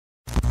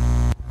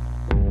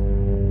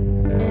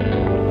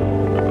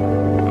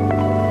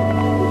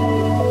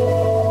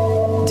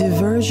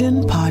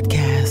Diversion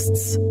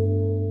Podcasts.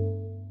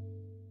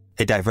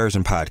 A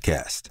Diversion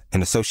Podcast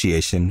in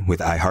association with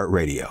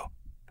iHeartRadio.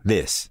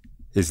 This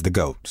is The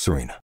GOAT,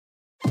 Serena.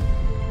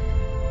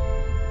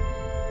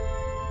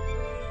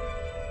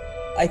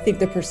 I think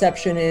the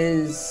perception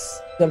is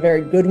a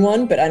very good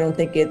one, but I don't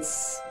think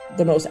it's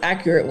the most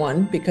accurate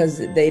one because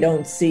they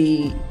don't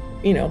see,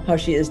 how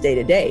she is day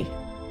to day.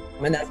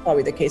 And that's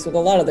probably the case with a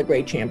lot of the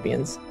great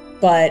champions.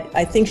 But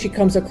I think she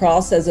comes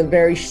across as a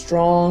very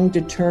strong,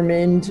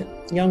 determined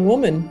young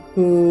woman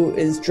who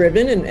is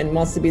driven and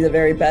wants to be the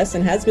very best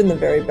and has been the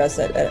very best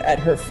at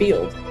her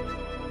field.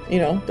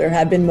 There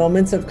have been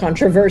moments of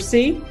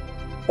controversy,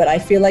 but I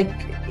feel like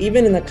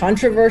even in the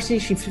controversy,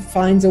 she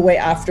finds a way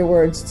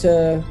afterwards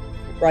to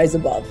rise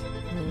above.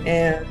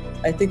 And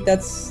I think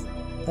that's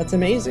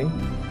amazing.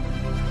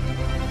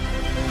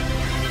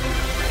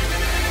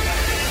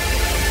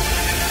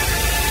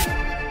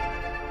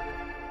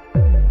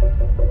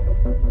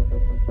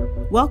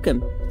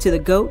 Welcome to The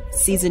GOAT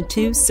Season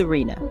 2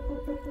 Serena.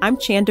 I'm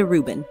Chanda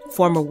Rubin,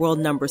 former world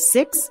number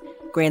 6,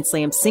 Grand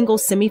Slam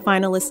singles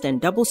semifinalist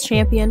and doubles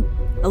champion,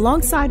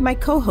 alongside my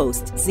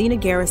co-host Zina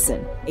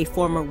Garrison, a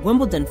former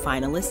Wimbledon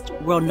finalist,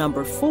 world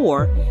number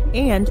 4,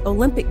 and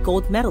Olympic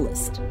gold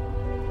medalist.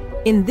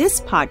 In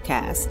this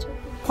podcast,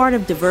 part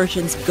of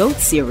Diversion's GOAT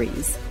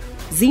series,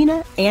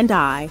 Zina and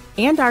I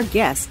and our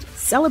guest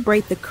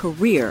celebrate the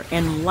career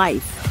and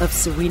life of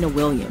Serena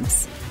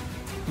Williams.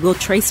 We'll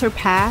trace her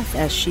path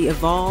as she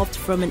evolved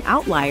from an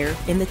outlier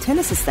in the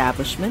tennis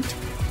establishment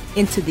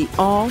into the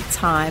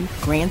all-time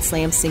Grand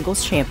Slam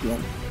singles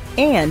champion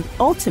and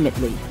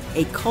ultimately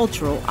a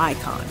cultural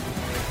icon.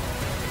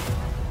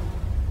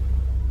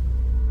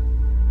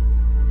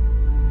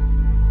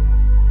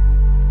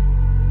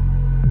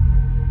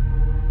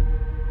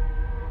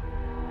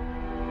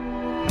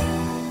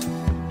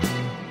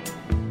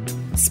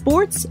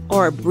 Sports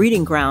are a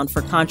breeding ground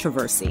for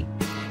controversy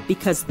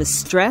because the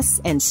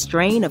stress and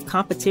strain of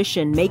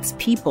competition makes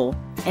people,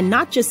 and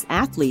not just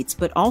athletes,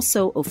 but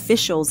also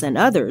officials and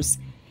others,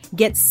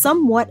 get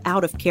somewhat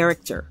out of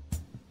character.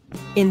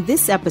 In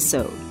this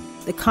episode,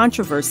 The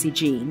Controversy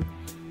Gene,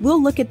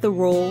 we'll look at the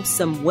role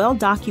some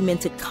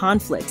well-documented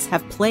conflicts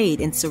have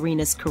played in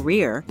Serena's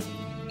career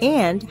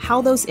and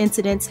how those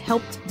incidents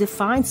helped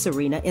define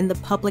Serena in the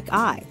public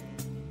eye.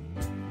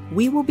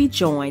 We will be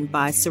joined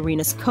by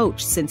Serena's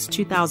coach since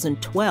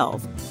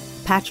 2012,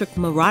 Patrick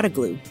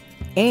Mouratoglou,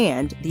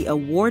 and the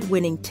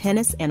award-winning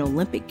tennis and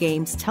Olympic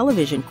Games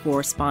television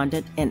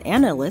correspondent and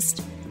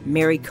analyst,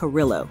 Mary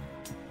Carrillo.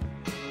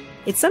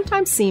 It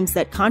sometimes seems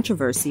that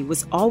controversy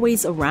was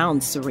always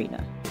around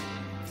Serena.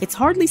 It's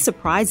hardly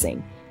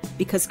surprising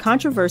because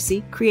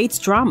controversy creates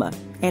drama,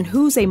 and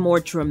who's a more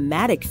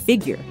dramatic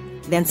figure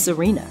than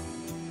Serena?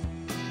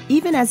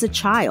 Even as a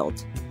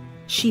child,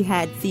 she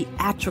had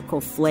theatrical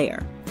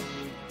flair.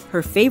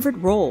 Her favorite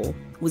role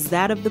was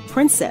that of the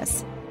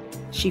princess.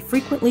 She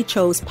frequently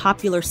chose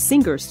popular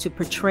singers to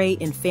portray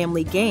in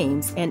family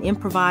games and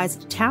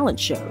improvised talent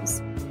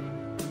shows.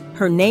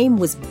 Her name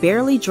was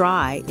barely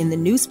dry in the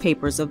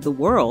newspapers of the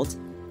world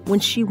when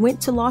she went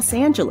to Los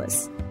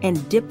Angeles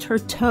and dipped her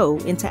toe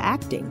into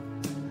acting.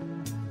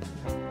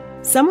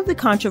 Some of the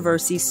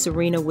controversies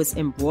Serena was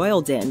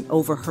embroiled in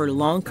over her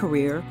long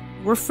career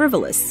were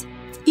frivolous,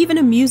 even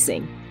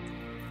amusing.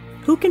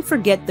 Who can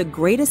forget the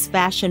greatest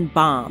fashion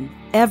bomb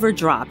ever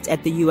dropped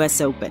at the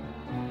U.S. Open?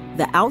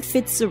 The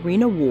outfit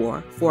Serena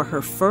wore for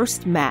her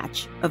first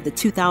match of the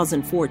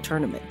 2004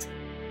 tournament.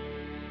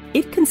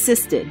 It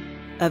consisted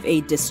of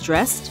a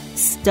distressed,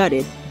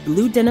 studded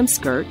blue denim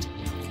skirt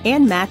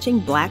and matching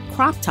black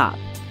crop top,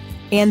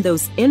 and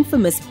those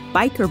infamous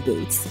biker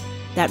boots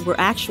that were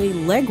actually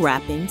leg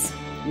wrappings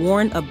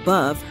worn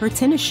above her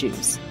tennis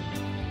shoes.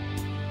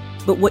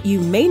 But what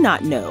you may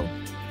not know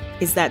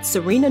is that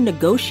Serena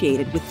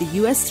negotiated with the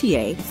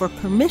USTA for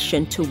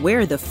permission to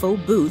wear the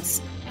faux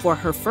boots for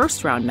her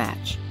first-round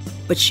match,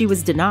 but she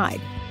was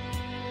denied,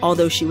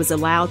 although she was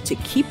allowed to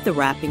keep the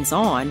wrappings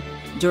on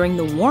during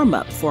the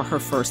warm-up for her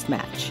first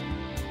match.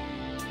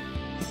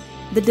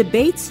 The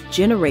debates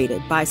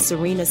generated by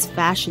Serena's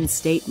fashion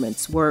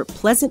statements were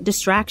pleasant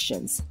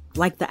distractions,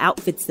 like the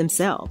outfits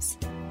themselves.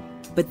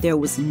 But there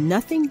was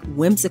nothing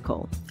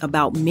whimsical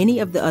about many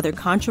of the other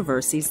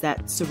controversies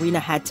that Serena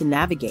had to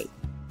navigate.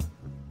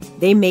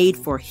 They made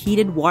for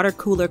heated water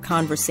cooler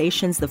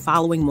conversations the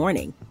following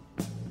morning.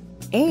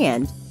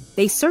 And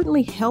they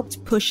certainly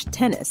helped push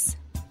tennis,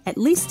 at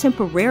least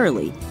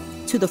temporarily,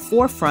 to the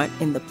forefront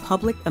in the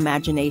public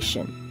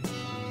imagination.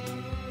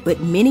 But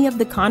many of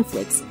the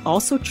conflicts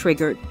also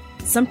triggered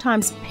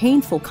sometimes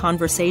painful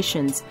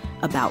conversations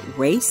about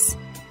race,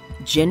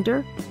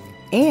 gender,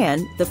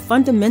 and the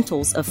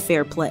fundamentals of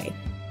fair play.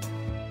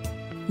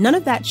 None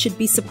of that should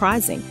be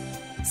surprising.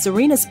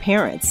 Serena's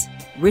parents,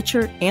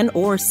 Richard and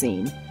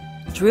Oracene,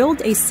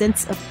 drilled a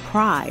sense of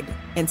pride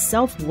and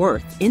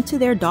self-worth into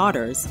their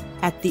daughters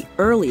at the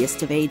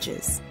earliest of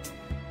ages.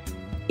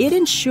 It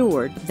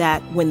ensured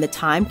that when the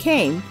time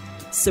came,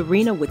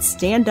 Serena would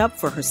stand up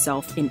for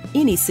herself in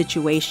any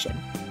situation,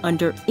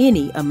 under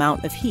any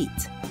amount of heat.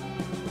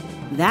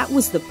 That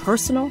was the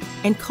personal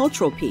and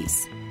cultural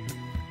piece.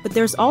 But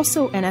there's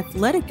also an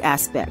athletic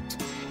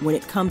aspect when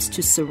it comes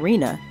to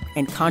Serena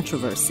and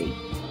controversy.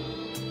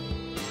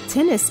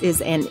 Tennis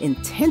is an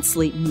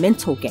intensely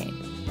mental game.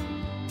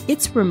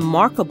 It's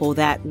remarkable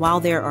that while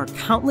there are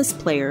countless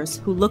players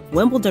who look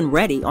Wimbledon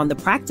ready on the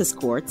practice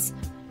courts,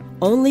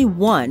 only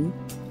one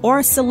or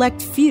a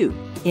select few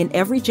in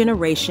every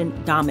generation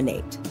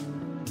dominate.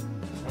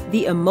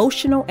 The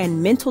emotional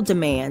and mental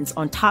demands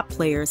on top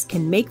players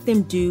can make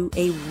them do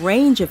a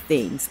range of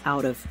things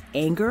out of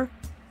anger,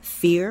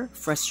 fear,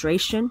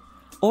 frustration,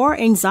 or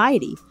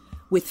anxiety,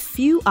 with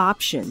few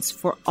options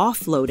for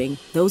offloading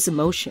those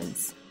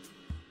emotions.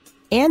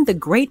 And the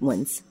great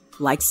ones,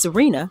 like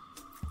Serena,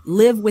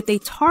 live with a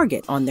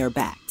target on their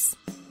backs.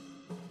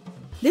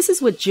 This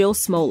is what Jill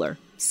Smoller,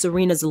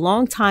 Serena's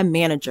longtime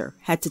manager,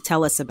 had to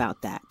tell us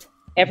about that.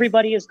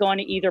 Everybody is going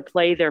to either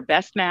play their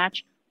best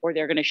match or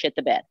they're going to shit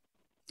the bed.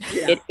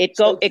 Yeah,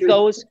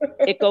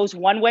 It goes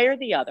one way or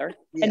the other.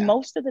 Yeah. And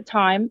most of the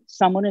time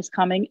someone is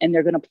coming and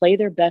they're going to play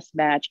their best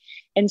match.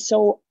 And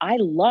so I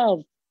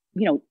love,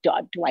 do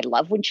I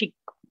love when she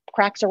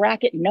cracks a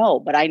racket? No,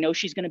 but I know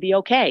she's going to be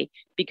okay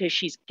because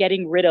she's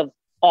getting rid of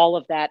all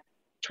of that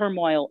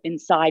turmoil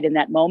inside in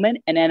that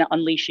moment and then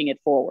unleashing it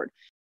forward.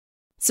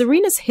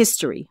 Serena's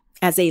history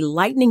as a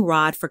lightning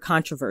rod for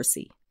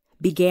controversy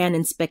began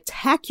in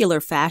spectacular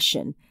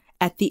fashion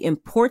at the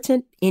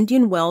important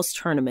Indian Wells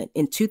tournament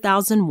in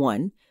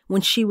 2001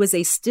 when she was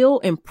a still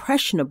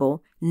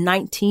impressionable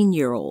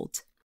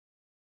 19-year-old.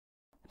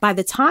 By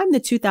the time the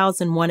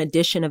 2001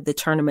 edition of the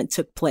tournament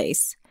took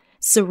place,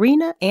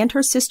 Serena and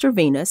her sister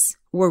Venus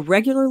were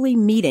regularly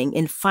meeting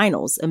in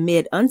finals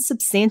amid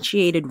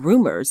unsubstantiated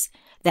rumors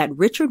that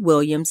Richard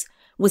Williams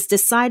was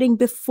deciding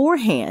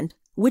beforehand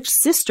which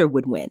sister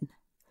would win.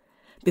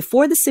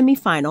 Before the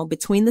semifinal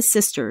between the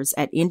sisters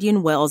at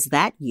Indian Wells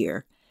that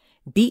year,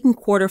 beaten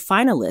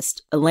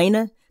quarterfinalist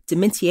Elena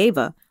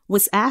Dementieva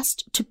was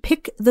asked to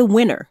pick the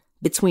winner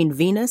between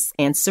Venus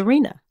and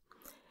Serena.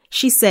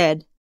 She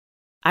said,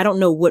 "I don't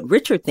know what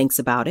Richard thinks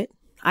about it.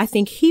 I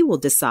think he will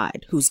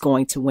decide who's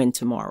going to win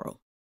tomorrow."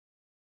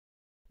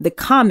 The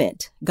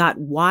comment got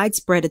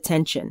widespread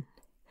attention,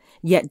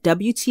 yet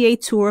WTA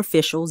Tour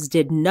officials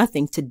did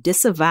nothing to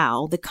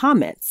disavow the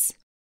comments.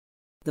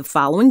 The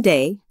following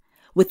day,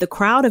 with the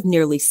crowd of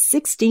nearly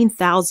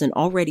 16,000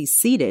 already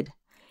seated,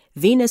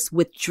 Venus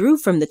withdrew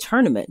from the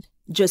tournament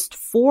just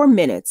 4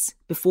 minutes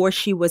before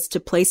she was to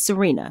play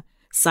Serena,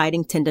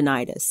 citing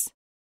tendinitis.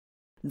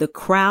 The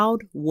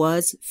crowd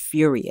was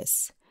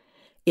furious.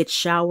 It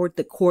showered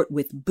the court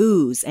with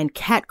boos and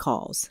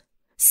catcalls.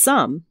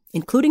 Some,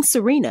 including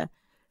Serena,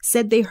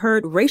 said they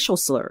heard racial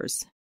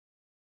slurs.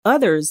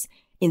 Others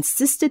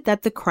insisted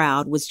that the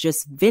crowd was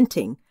just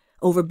venting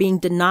over being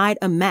denied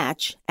a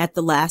match at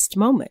the last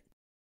moment.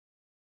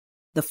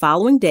 The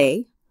following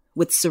day,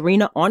 with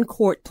Serena on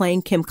court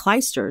playing Kim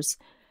Clijsters,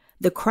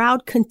 the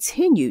crowd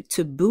continued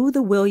to boo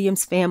the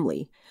Williams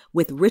family,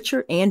 with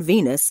Richard and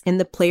Venus in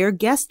the player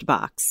guest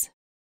box.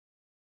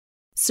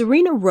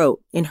 Serena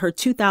wrote in her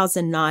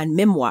 2009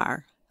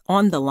 memoir,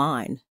 On the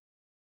Line,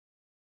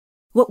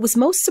 "What was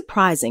most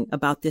surprising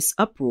about this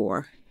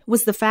uproar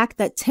was the fact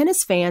that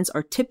tennis fans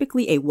are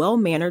typically a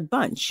well-mannered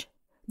bunch.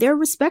 They're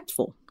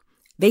respectful.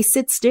 They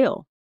sit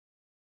still.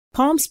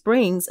 Palm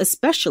Springs,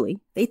 especially,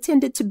 they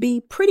tended to be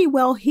pretty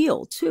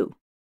well-heeled, too.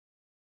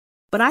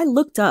 But I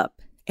looked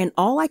up, and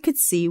all I could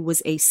see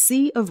was a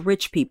sea of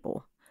rich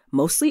people,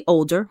 mostly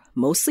older,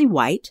 mostly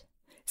white,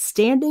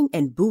 standing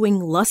and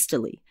booing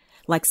lustily,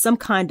 like some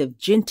kind of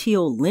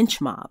genteel lynch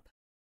mob.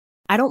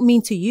 I don't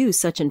mean to use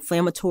such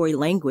inflammatory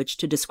language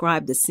to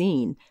describe the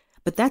scene,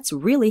 but that's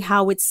really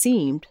how it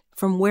seemed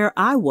from where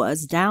I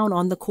was down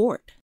on the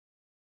court."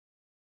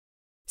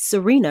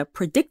 Serena,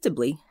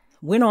 predictably,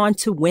 went on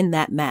to win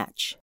that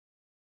match.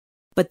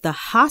 But the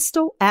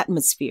hostile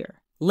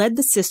atmosphere led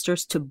the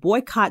sisters to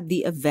boycott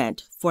the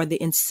event for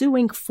the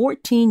ensuing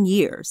 14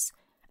 years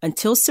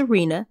until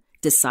Serena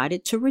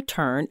decided to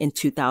return in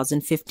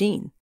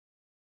 2015.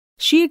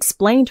 She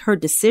explained her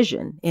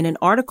decision in an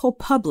article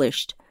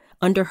published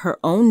under her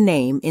own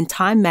name in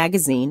Time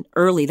magazine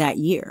early that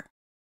year.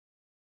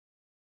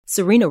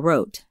 Serena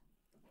wrote,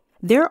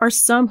 "There are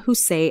some who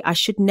say I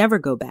should never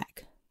go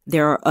back.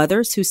 There are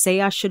others who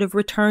say I should have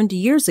returned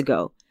years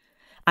ago.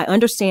 I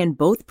understand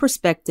both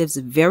perspectives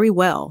very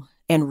well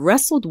and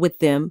wrestled with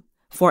them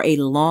for a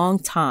long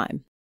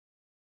time.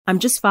 I'm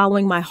just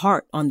following my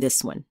heart on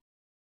this one."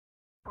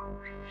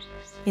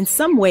 In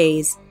some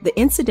ways, the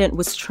incident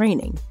was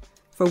training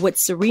for what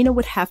Serena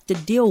would have to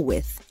deal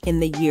with in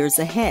the years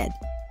ahead.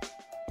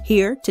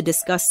 Here to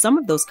discuss some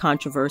of those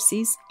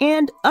controversies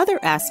and other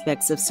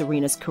aspects of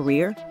Serena's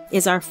career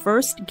is our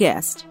first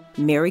guest,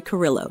 Mary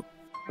Carillo.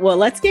 Well,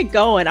 let's get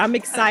going. I'm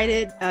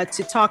excited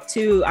to talk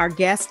to our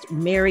guest,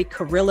 Mary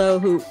Carillo,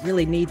 who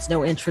really needs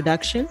no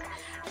introduction.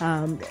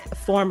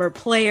 Former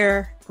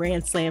player,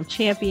 Grand Slam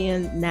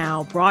champion,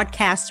 now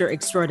broadcaster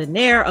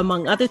extraordinaire,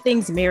 among other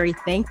things. Mary,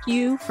 thank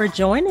you for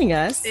joining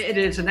us. It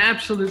is an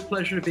absolute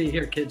pleasure to be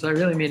here, kids. I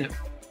really mean it.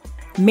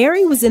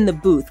 Mary was in the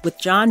booth with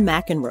John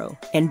McEnroe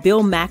and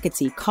Bill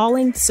McAtee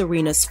calling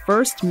Serena's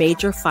first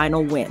major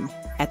final win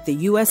at the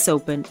U.S.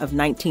 Open of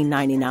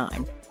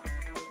 1999.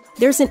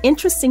 There's an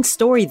interesting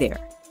story there.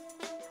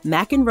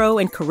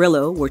 McEnroe and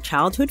Carrillo were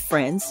childhood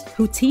friends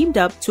who teamed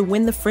up to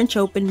win the French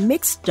Open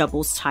mixed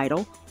doubles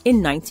title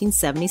in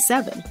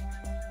 1977.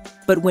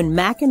 But when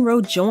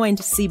McEnroe joined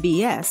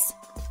CBS,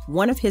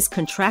 one of his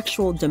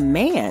contractual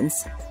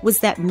demands was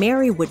that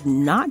Mary would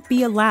not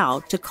be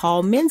allowed to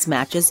call men's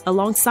matches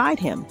alongside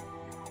him.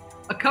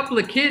 A couple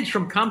of kids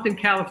from Compton,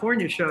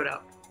 California showed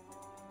up,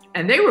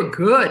 and they were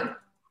good.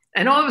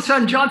 And all of a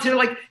sudden, John said,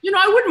 like,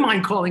 I wouldn't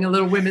mind calling a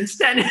little women's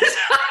tennis.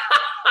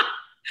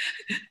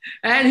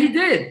 And he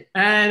did.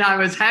 And I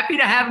was happy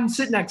to have him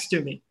sit next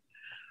to me.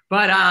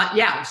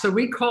 But so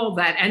we called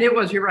that. And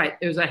you're right,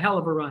 it was a hell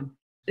of a run.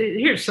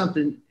 Here's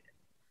something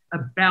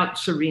about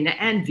Serena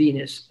and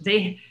Venus.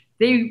 They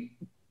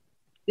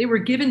were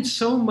given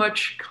so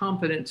much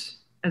confidence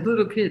as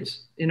little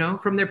kids,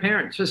 from their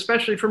parents,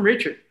 especially from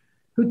Richard,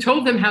 who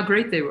told them how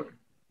great they were,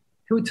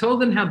 who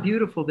told them how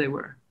beautiful they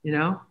were,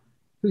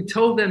 who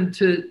told them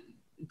to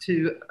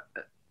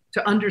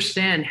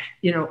understand,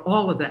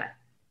 all of that.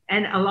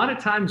 And a lot of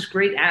times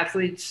great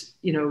athletes,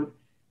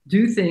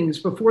 do things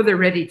before they're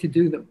ready to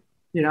do them,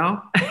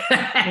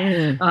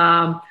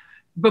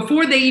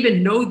 before they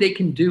even know they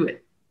can do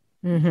it.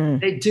 Mm-hmm.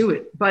 They do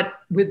it. But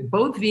with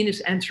both Venus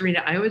and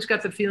Serena, I always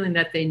got the feeling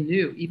that they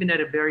knew, even at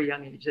a very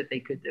young age, that they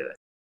could do it.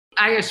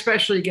 I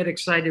especially get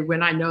excited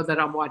when I know that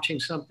I'm watching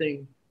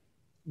something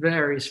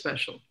very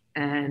special.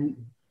 And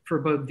for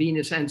both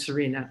Venus and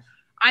Serena,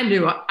 I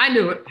knew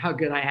how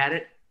good I had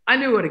it. I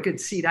knew what a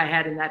good seat I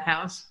had in that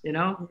house,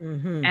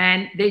 mm-hmm.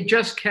 And they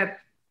just kept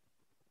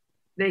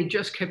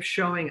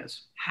showing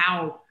us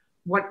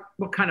what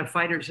kind of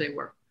fighters they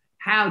were,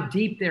 how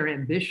deep their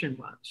ambition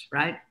was,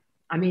 right?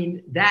 I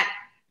mean,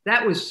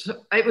 it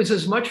was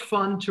as much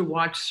fun to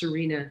watch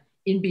Serena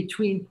in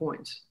between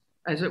points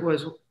as it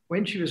was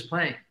when she was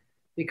playing,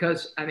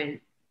 because there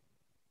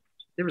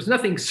was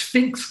nothing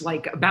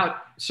Sphinx-like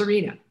about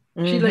Serena.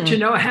 Mm-hmm. She let you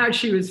know how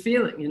she was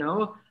feeling,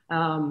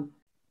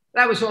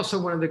 That was also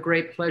one of the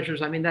great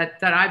pleasures,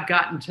 that I've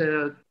gotten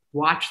to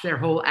watch their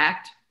whole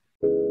act.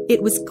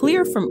 It was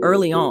clear from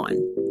early on,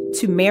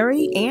 to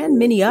Mary and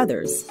many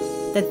others,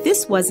 that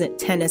this wasn't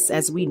tennis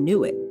as we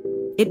knew it.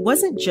 It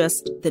wasn't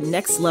just the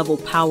next level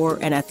power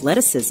and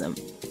athleticism.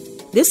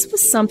 This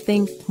was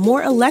something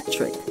more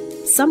electric,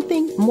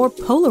 something more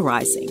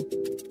polarizing.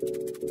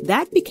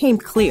 That became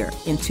clear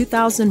in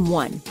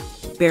 2001,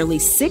 barely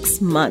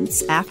 6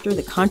 months after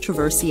the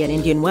controversy at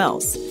Indian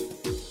Wells.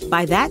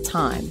 By that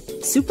time,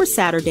 Super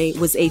Saturday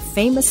was a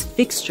famous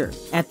fixture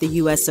at the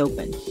U.S.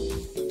 Open.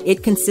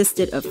 It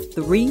consisted of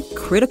 3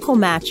 critical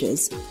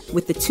matches,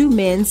 with the 2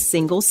 men's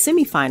singles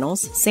semifinals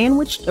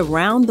sandwiched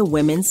around the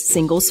women's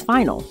singles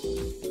final.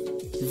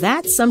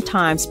 That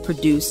sometimes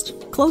produced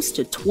close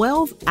to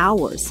 12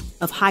 hours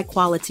of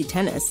high-quality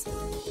tennis,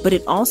 but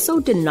it also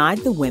denied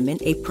the women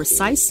a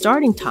precise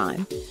starting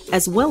time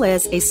as well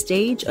as a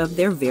stage of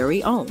their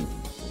very own.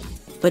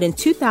 But in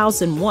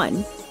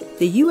 2001,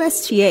 the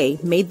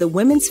USTA made the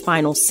women's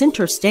final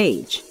center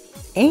stage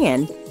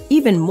and,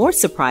 even more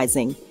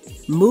surprising,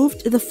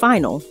 moved the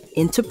final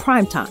into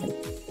primetime.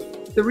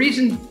 The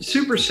reason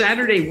Super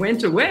Saturday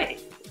went away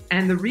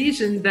and the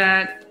reason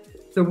that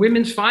the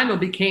women's final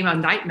became a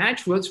night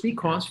match was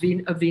because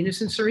of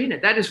Venus and Serena.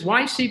 That is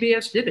why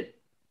CBS did it.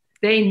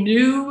 They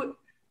knew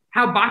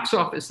how box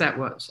office that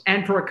was.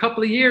 And for a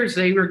couple of years,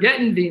 they were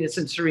getting Venus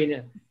and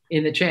Serena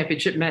in the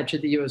championship match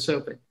at the US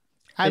Open.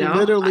 I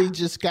literally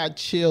just got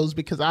chills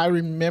because I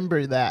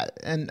remember that.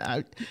 And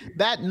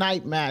that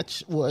night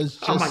match was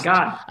just... Oh, my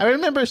God. I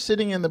remember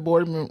sitting in the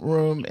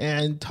boardroom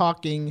and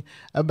talking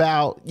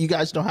about, you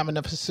guys don't have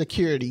enough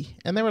security.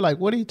 And they were like,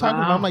 what are you talking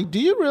about? I'm like, do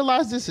you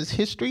realize this is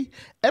history?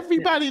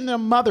 Everybody and their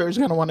mother is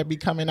going to want to be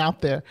coming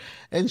out there.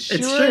 And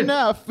sure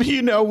enough,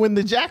 when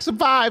the Jackson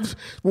 5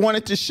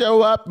 wanted to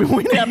show up,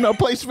 we didn't have no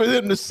place for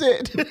them to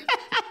sit.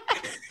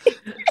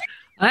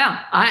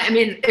 Yeah,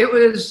 it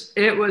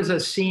was a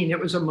scene. It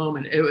was a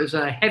moment. It was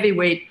a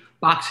heavyweight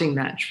boxing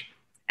match.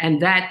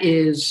 And that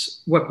is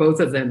what both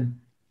of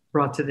them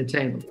brought to the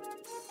table.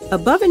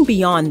 Above and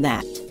beyond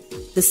that,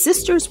 the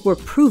sisters were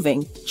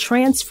proving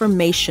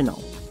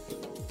transformational.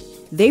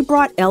 They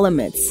brought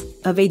elements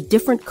of a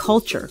different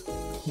culture,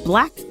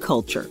 Black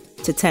culture,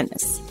 to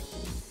tennis.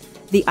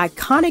 The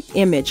iconic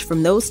image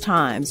from those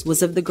times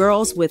was of the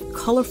girls with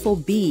colorful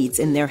beads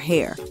in their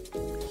hair.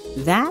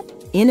 That,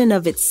 in and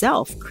of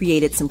itself,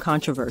 created some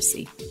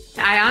controversy.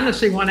 I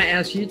honestly want to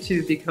ask you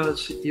two,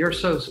 because you're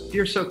so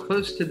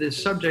close to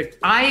this subject.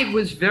 I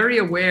was very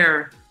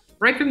aware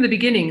right from the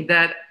beginning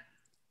that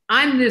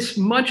I'm this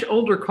much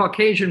older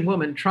Caucasian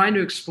woman trying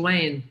to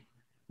explain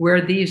where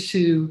these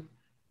two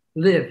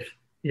live,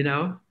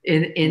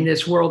 in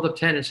this world of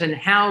tennis, and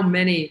how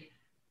many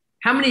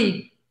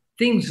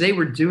things they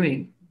were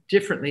doing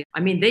differently.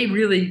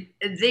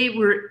 They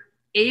were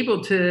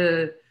able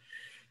to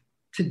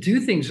do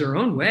things their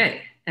own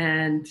way.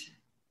 And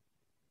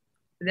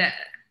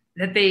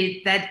that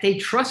they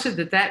trusted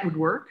that would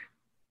work.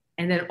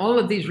 And then all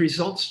of these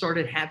results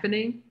started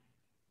happening.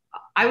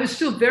 I was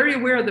still very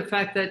aware of the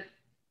fact that,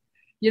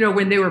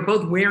 when they were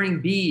both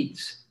wearing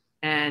beads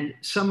and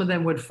some of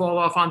them would fall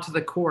off onto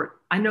the court,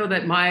 I know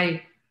that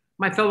my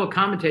fellow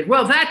commentator,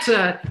 well,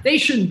 they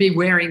shouldn't be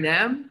wearing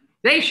them.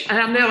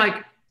 And they're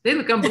like, they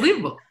look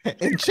unbelievable.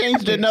 And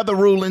changed another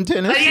rule in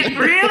tennis.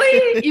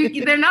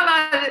 Really? They're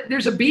not.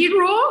 There's a bead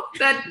rule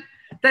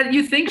that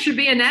you think should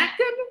be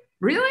enacted?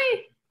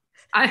 Really?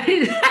 I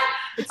mean,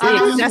 it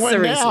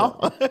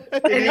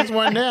is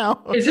one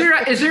now. Is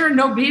there a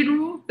no bead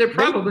rule? There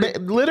probably. They,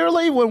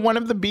 literally, when one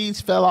of the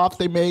beads fell off,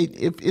 they made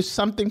if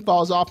something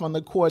falls off on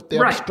the court,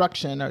 the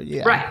obstruction or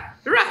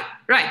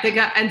Right. They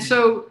got and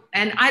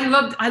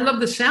I love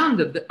the sound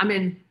of the. I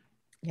mean,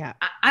 yeah,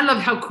 I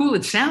love how cool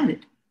it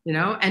sounded.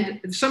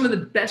 And some of the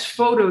best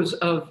photos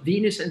of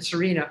Venus and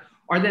Serena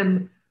are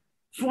them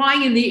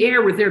flying in the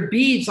air with their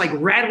beads like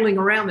rattling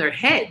around their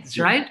heads,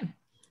 right?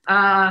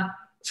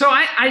 So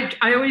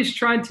I always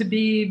tried to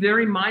be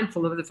very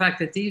mindful of the fact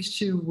that these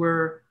two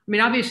were, I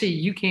mean, obviously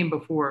you came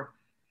before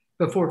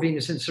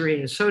Venus and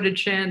Serena. So did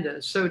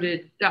Chanda. So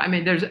did, I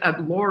mean, there's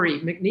Lori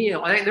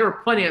McNeil. I think there were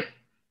plenty of,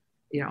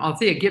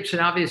 Althea Gibson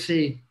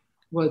obviously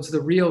was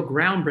the real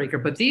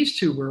groundbreaker, but these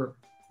two were,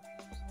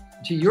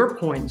 to your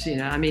point,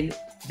 I mean,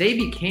 they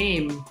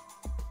became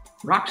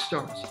rock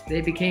stars.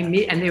 They became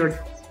me, and they were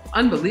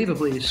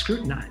unbelievably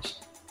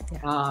scrutinized.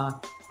 Yeah.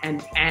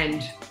 And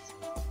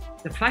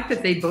the fact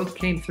that they both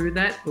came through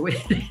that the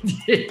way they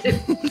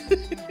did.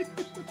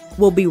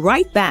 We'll be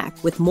right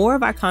back with more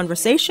of our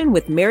conversation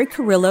with Mary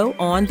Carillo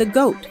on the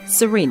GOAT,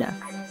 Serena.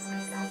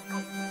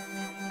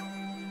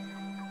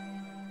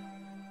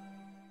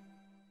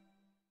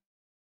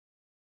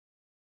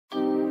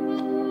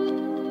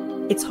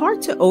 It's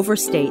hard to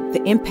overstate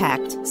the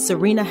impact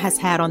Serena has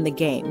had on the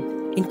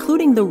game,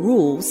 including the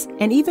rules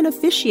and even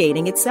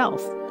officiating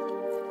itself.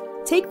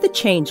 Take the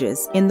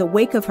changes in the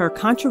wake of her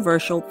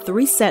controversial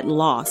 3-set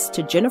loss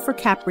to Jennifer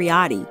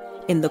Capriati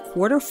in the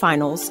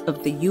quarterfinals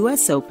of the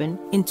U.S. Open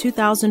in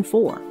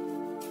 2004.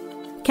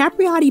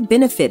 Capriati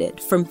benefited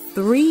from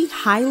 3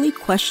 highly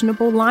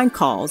questionable line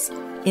calls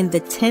in the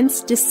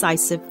tense,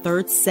 decisive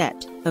third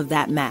set of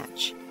that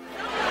match.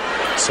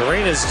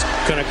 Serena's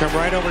going to come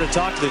right over to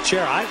talk to the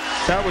chair.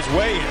 That was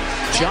way in.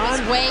 John,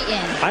 that was way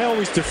in. I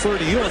always defer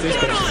to you on this,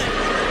 but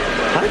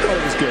I thought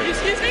it was good.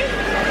 Excuse me?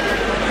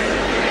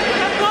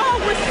 That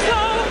ball was so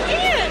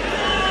in.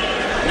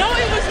 No,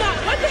 it was not.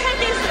 What the heck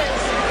is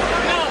this?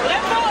 No,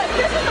 that ball,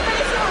 this is the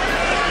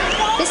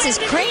baseline. This is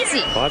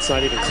crazy. Well, that's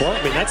not even close.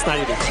 I mean, that's not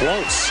even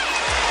close.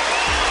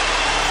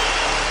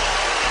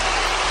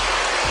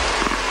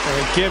 I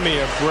mean, give me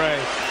a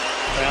break.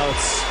 Well,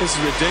 this is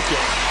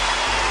ridiculous.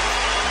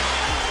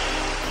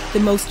 The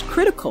most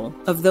critical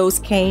of those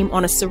came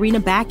on a Serena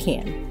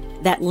backhand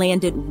that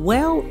landed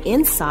well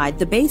inside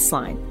the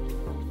baseline.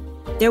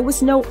 There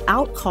was no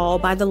out call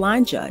by the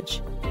line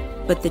judge,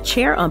 but the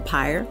chair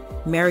umpire,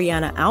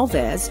 Mariana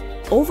Alves,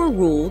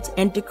 overruled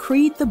and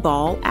decreed the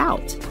ball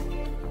out.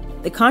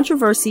 The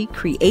controversy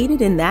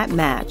created in that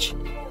match,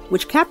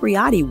 which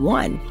Capriati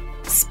won,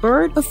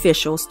 spurred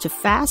officials to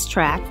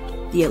fast-track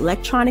the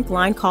electronic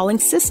line calling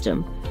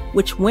system,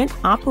 which went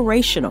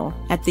operational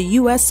at the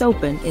U.S.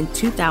 Open in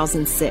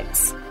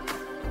 2006.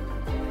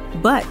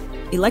 But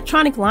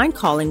electronic line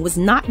calling was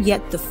not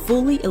yet the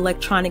fully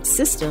electronic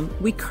system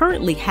we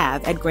currently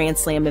have at Grand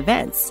Slam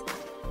events.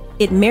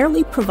 It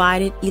merely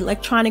provided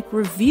electronic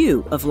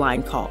review of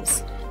line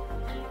calls.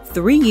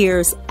 3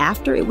 years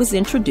after it was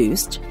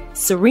introduced,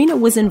 Serena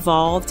was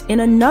involved in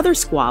another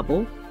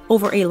squabble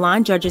over a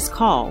line judge's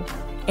call,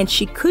 and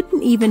she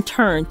couldn't even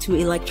turn to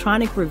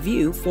electronic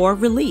review for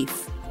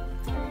relief.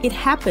 It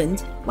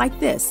happened like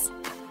this.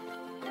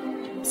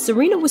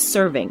 Serena was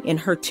serving in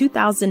her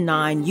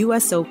 2009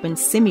 U.S. Open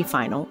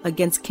semifinal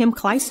against Kim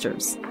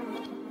Clijsters.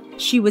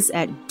 She was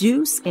at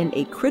deuce in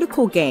a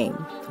critical game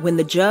when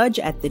the judge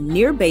at the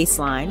near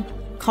baseline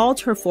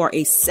called her for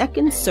a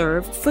second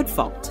serve foot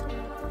fault.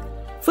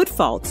 Foot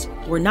faults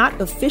were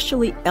not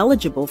officially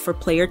eligible for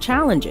player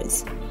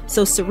challenges,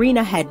 so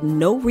Serena had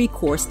no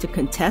recourse to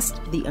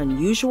contest the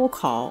unusual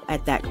call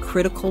at that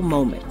critical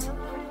moment.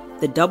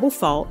 The double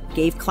fault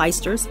gave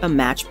Clijsters a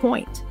match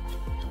point.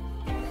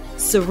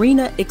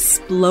 Serena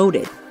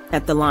exploded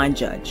at the line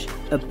judge,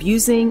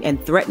 abusing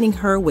and threatening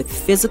her with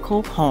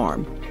physical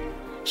harm.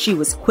 She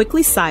was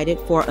quickly cited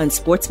for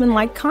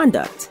unsportsmanlike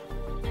conduct.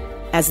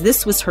 As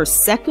this was her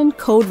second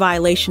code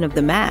violation of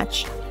the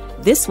match,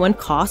 this one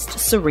cost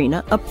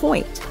Serena a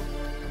point.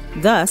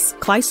 Thus,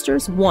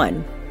 Clijsters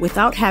won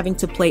without having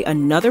to play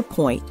another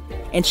point,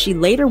 and she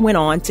later went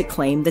on to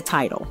claim the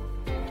title.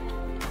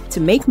 To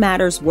make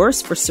matters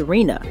worse for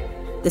Serena,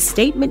 the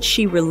statement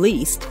she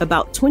released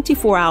about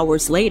 24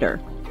 hours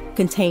later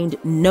contained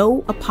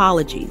no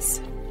apologies.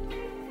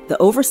 The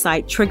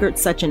oversight triggered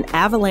such an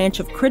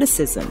avalanche of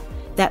criticism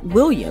that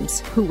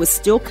Williams, who was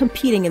still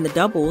competing in the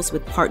doubles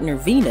with partner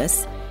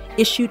Venus,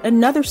 issued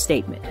another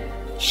statement.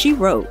 She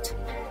wrote,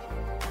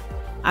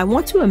 I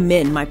want to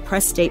amend my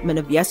press statement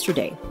of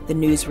yesterday, the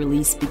news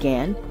release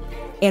began,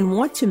 and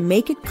want to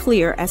make it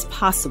clear as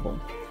possible.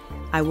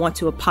 I want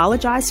to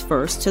apologize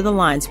first to the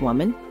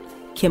lineswoman,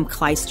 Kim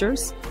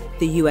Clijsters,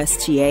 the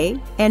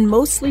USTA, and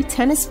mostly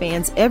tennis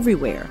fans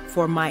everywhere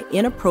for my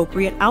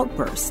inappropriate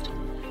outburst.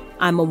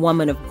 I'm a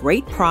woman of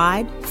great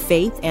pride,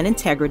 faith, and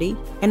integrity,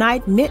 and I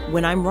admit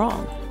when I'm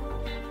wrong.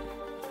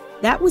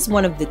 That was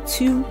one of the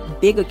two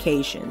big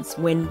occasions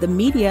when the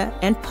media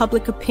and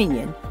public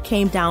opinion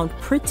came down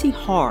pretty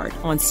hard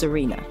on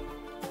Serena.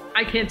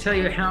 I can't tell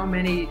you how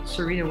many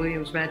Serena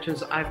Williams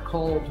matches I've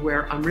called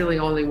where I'm really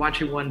only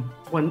watching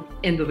one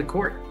end of the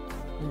court.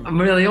 I'm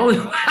really only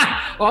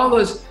all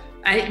those,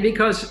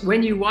 because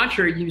when you watch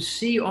her, you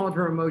see all of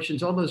her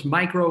emotions, all those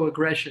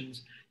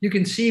microaggressions. You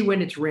can see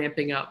when it's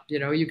ramping up.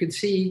 You can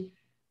see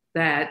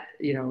that.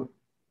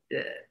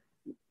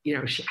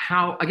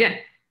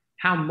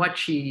 How much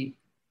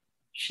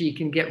she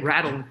can get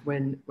rattled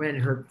when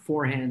her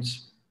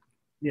forehand's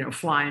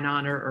flying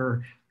on her,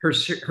 or her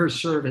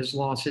serve has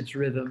lost its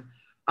rhythm.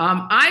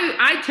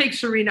 I take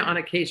Serena on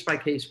a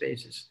case-by-case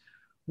basis.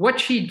 What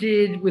she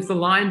did with the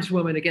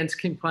lineswoman against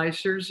Kim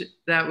Clijsters,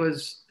 that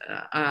was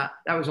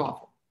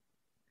awful.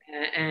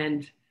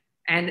 And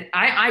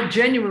I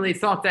genuinely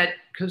thought that,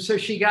 because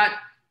she got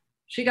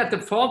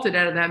defaulted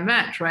out of that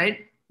match,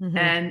 right?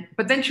 Mm-hmm.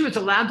 But then she was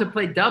allowed to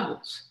play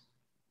doubles.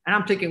 And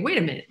I'm thinking, wait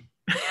a minute,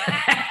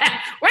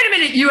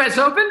 US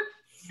Open?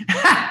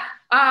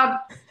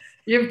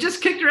 You've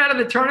just kicked her out of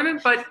the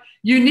tournament, but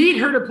you need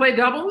her to play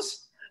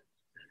doubles?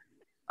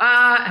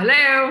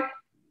 Hello?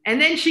 And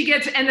then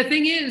and the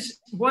thing is,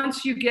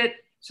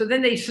 so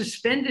then they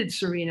suspended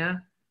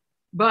Serena,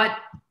 but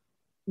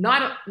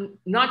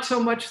not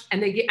so much.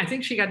 And I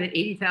think she got an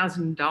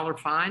 $80,000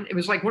 fine. It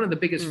was like one of the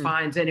biggest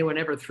fines anyone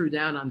ever threw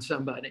down on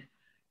somebody.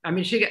 I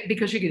mean,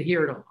 because she could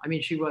hear it all. I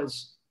mean, she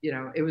was,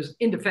 it was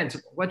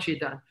indefensible what she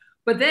had done.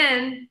 But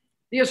then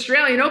the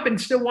Australian Open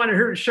still wanted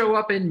her to show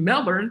up in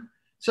Melbourne.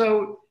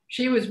 So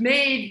she was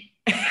made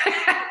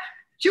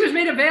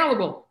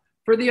available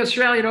for the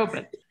Australian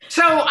Open.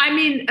 So, I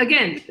mean,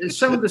 again,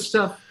 some of the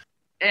stuff,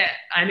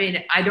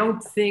 I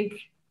don't think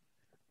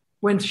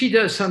when she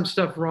does some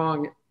stuff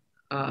wrong,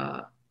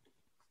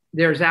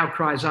 there's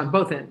outcries on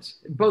both ends.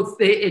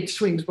 It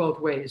swings both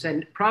ways,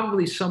 and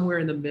probably somewhere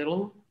in the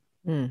middle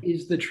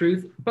is the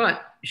truth.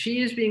 But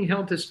she is being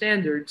held to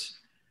standards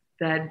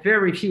that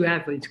very few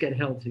athletes get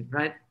held to,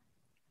 right?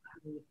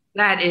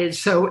 That is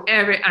so.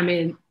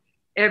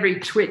 Every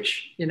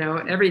twitch,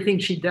 everything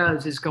she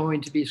does is going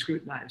to be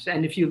scrutinized.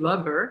 And if you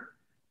love her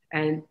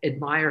and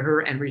admire her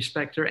and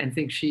respect her and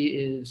think she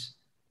is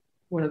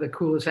one of the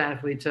coolest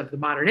athletes of the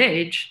modern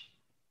age,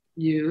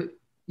 you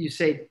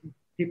say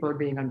people are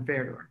being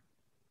unfair to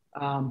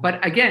her.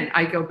 But again,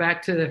 I go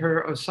back to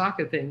her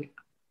Osaka thing.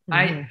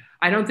 Mm-hmm.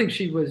 I don't think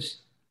she was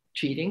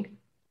cheating.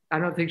 I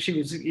don't think she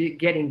was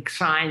getting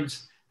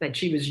signs that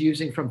she was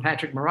using from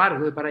Patrick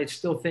Mouratoglou, but I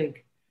still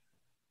think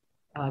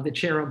the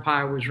chair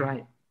umpire was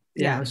right.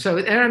 Yeah. So,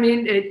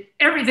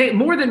 everything,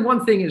 more than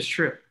one thing is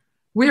true.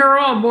 We are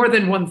all more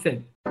than one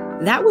thing.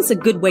 That was a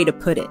good way to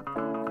put it.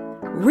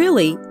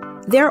 Really,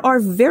 there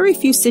are very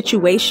few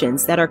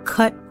situations that are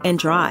cut and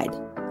dried.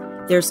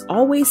 There's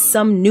always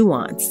some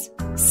nuance,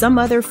 some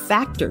other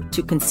factor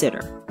to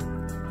consider.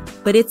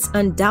 But it's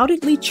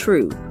undoubtedly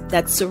true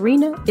that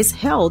Serena is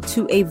held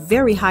to a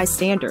very high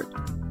standard.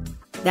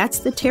 That's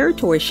the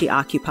territory she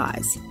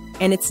occupies,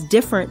 and it's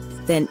different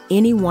than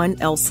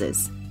anyone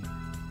else's.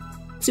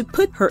 To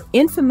put her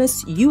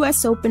infamous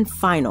US Open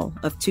final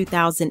of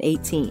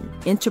 2018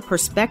 into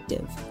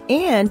perspective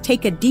and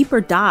take a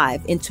deeper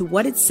dive into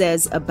what it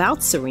says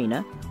about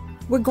Serena,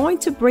 we're going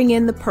to bring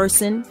in the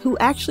person who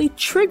actually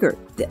triggered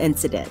the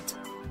incident.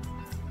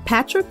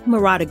 Patrick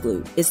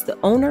Mouratoglou is the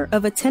owner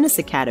of a tennis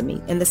academy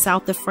in the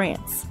south of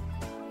France.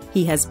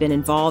 He has been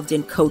involved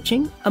in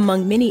coaching,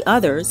 among many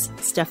others,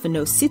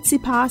 Stefanos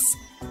Tsitsipas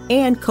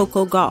and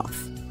Coco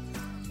Gauff.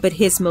 But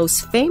his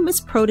most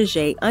famous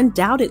protege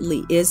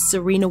undoubtedly is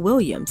Serena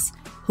Williams,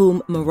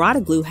 whom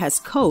Mouratoglou has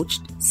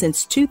coached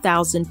since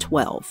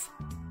 2012.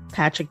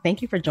 Patrick,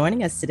 thank you for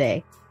joining us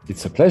today.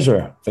 It's a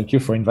pleasure. Thank you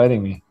for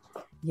inviting me.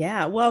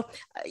 Yeah, well,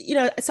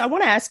 so I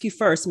want to ask you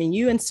first.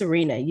 You and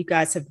Serena, you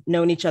guys have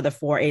known each other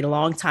for a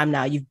long time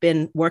now. You've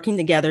been working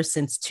together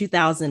since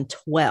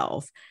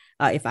 2012,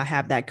 if I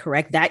have that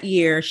correct. That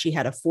year, she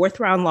had a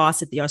 4th-round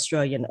loss at the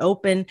Australian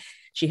Open.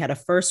 She had a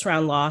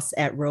 1st-round loss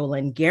at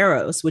Roland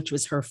Garros, which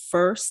was her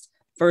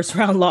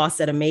first-round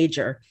loss at a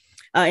major,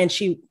 and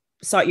she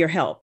sought your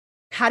help.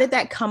 How did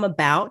that come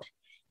about,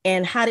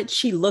 and how did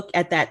she look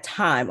at that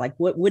time? Like,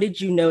 what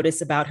did you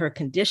notice about her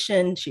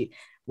condition?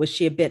 Was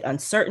she a bit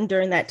uncertain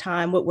during that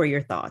time? What were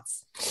your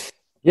thoughts?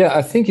 Yeah,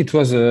 I think it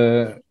was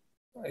a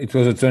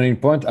turning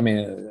point.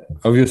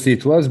 Obviously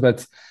it was,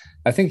 but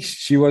I think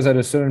she was at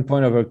a certain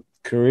point of her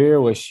career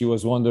where she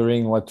was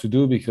wondering what to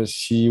do because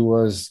she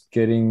was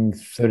getting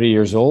 30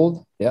 years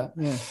old. Yeah.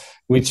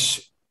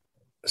 Which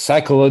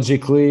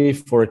psychologically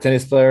for a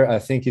tennis player, I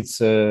think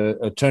it's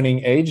a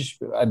turning age.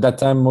 At that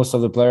time, most of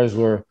the players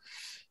were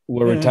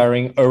were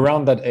retiring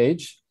around that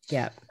age.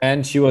 Yeah. And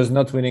she was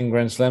not winning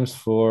Grand Slams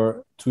for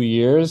 2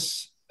 years.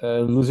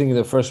 Losing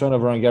the first round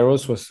of Roland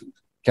Garros was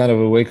kind of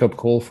a wake-up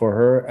call for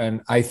her.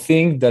 And I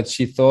think that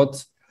she thought,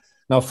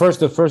 the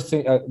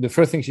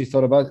first thing she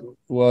thought about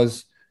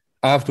was,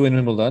 I have to win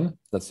Wimbledon.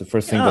 That's the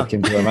first thing that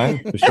came to her mind,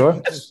 for sure,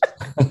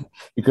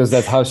 because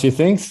that's how she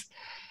thinks.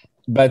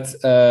 But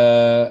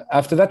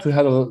after that, we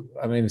had,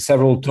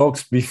 several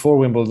talks before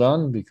Wimbledon,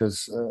 because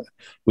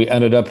we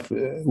ended up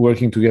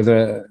working together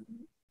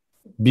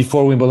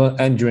before Wimbledon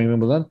and during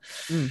Wimbledon.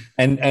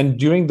 And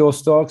during those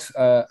talks,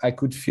 I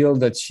could feel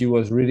that she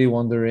was really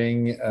wondering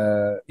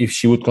if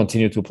she would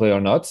continue to play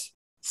or not.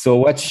 So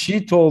what she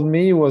told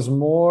me was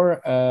more,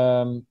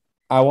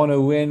 I want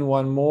to win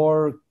one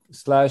more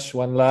 /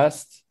 one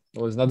last.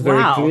 It was not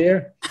very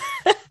clear.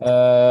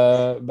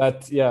 But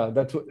yeah,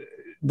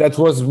 that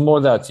was more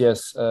that, yes.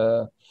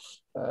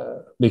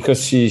 Because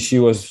she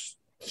was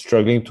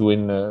struggling to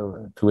win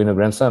a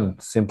Grand Slam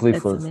simply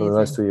for the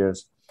last 2 years.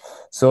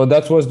 So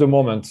that was the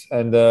moment.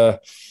 And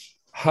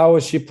how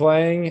was she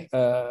playing?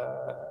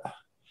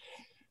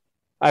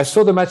 I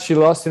saw the match she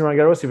lost in Roland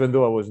Garros, even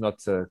though I was not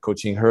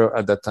coaching her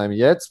at that time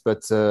yet.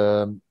 But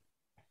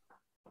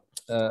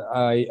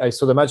I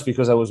saw the match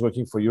because I was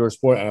working for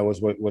Eurosport and I was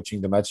watching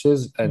the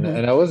matches.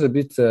 And I was a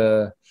bit...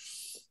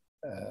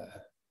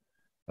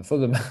 I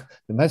thought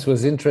the match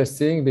was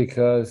interesting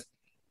because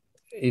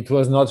it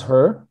was not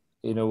her,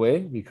 in a way,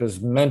 because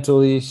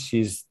mentally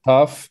she's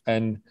tough.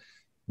 And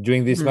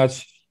during this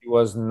match, she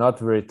was not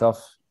very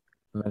tough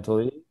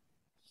mentally.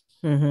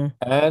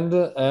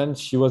 And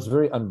she was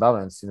very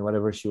unbalanced in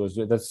whatever she was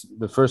doing. That's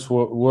the first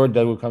word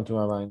that would come to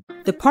my mind.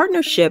 The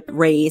partnership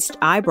raised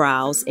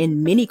eyebrows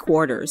in many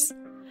quarters.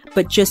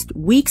 But just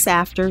weeks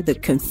after the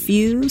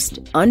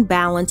confused,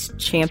 unbalanced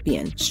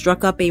champion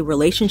struck up a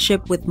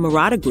relationship with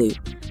Mouratoglou,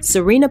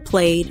 Serena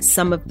played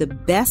some of the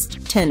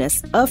best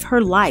tennis of her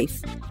life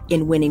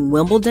in winning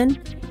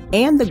Wimbledon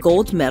and the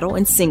gold medal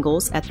in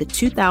singles at the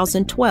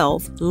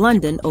 2012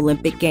 London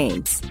Olympic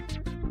Games.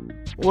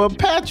 Well,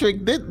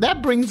 Patrick,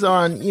 that brings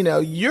on,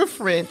 you're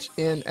French,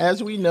 and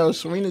as we know,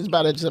 Serena's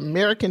about as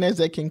American as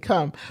they can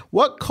come.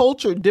 What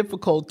culture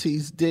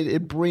difficulties did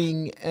it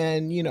bring,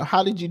 and,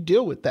 how did you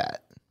deal with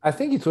that? I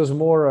think it was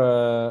more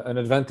an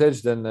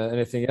advantage than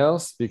anything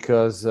else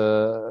because,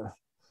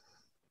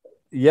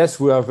 yes,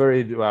 we're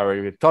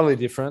totally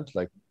different,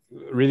 like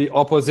really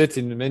opposite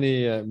in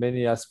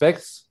many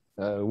aspects.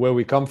 Where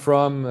we come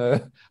from,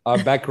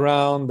 our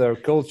background, our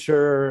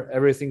culture,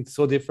 everything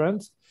so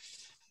different.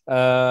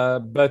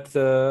 But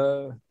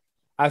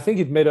I think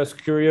it made us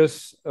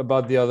curious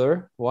about the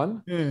other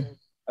one. And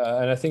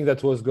I think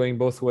that was going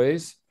both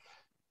ways.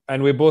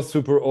 And we're both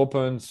super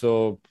open.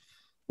 So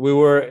we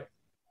were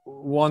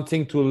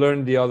wanting to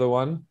learn the other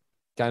one,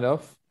 kind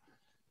of,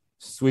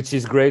 which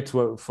is great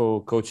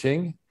for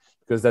coaching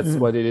because that's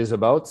what it is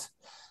about.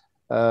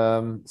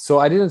 So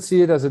I didn't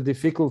see it as a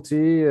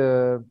difficulty.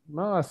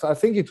 No, I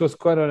think it was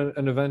quite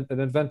an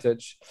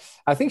advantage.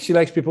 I think she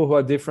likes people who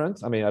are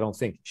different. I mean, I don't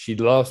think. She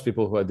loves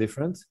people who are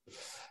different.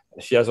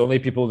 She has only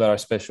people that are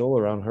special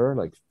around her,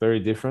 like very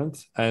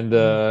different. And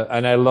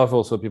I love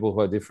also people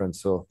who are different.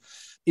 So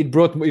it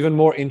brought even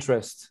more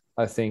interest,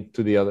 I think,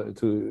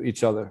 to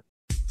each other.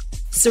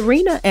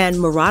 Serena and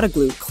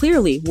Mouratoglou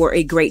clearly were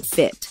a great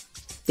fit.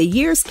 The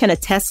years can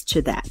attest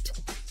to that.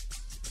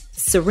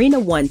 Serena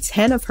won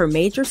 10 of her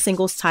major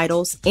singles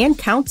titles and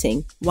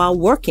counting while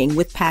working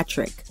with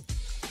Patrick.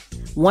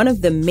 One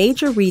of the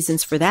major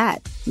reasons for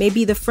that may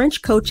be the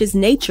French coach's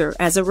nature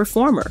as a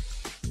reformer.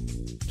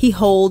 He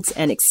holds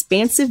an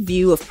expansive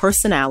view of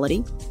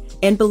personality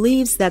and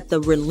believes that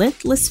the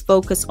relentless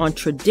focus on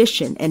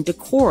tradition and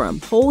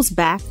decorum holds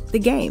back the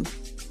game.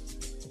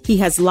 He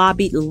has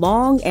lobbied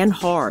long and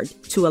hard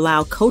to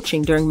allow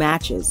coaching during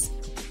matches.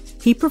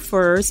 He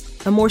prefers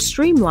a more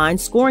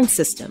streamlined scoring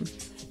system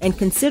and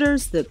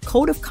considers the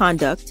code of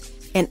conduct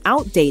an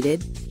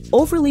outdated,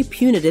 overly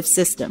punitive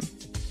system.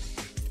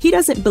 He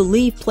doesn't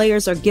believe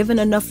players are given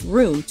enough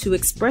room to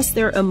express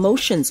their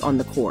emotions on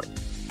the court,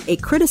 a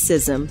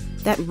criticism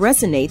that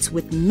resonates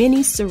with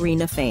many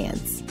Serena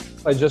fans.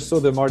 I just saw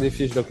the Mardy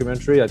Fish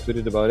documentary. I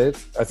tweeted about it.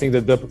 I think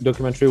the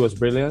documentary was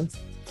brilliant.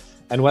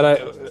 And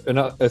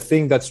a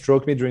thing that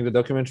struck me during the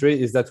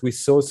documentary is that we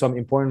saw some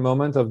important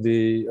moment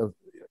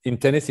in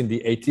tennis in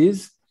the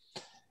 80s.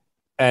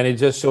 And it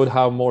just showed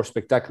how more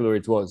spectacular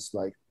it was.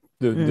 Like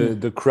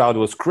the crowd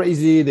was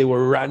crazy. They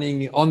were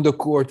running on the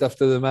court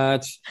after the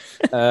match.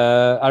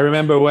 I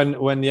remember when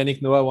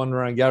Yannick Noah won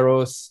Roland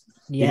Garros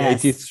in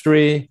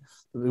 83.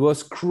 It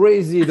was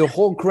crazy. The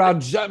whole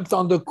crowd jumped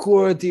on the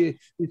court. His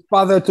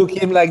father took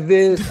him like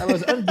this. That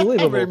was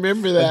unbelievable. I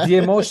remember that. The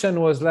emotion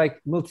was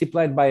like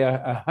multiplied by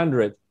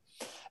 100.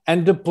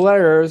 And the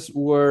players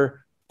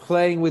were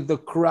playing with the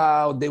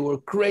crowd. They were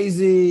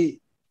crazy,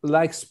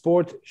 like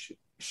sport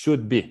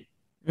should be.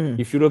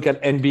 If you look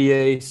at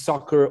NBA,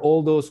 soccer,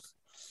 all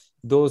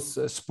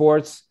those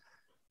sports,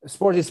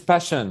 sport is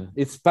passion.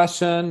 It's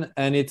passion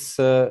and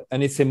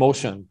it's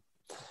emotion.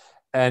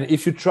 And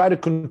if you try to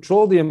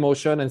control the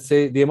emotion and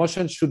say the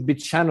emotion should be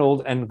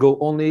channeled and go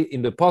only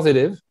in the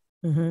positive,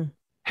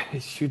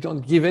 you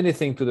don't give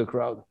anything to the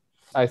crowd.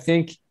 I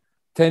think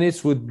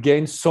tennis would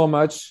gain so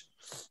much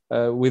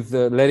with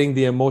letting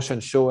the emotion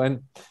show.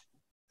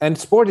 And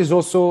sport is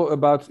also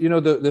about,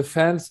 the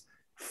fans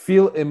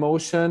feel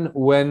emotion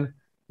when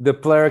the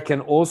player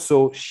can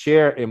also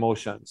share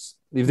emotions.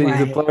 If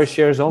the player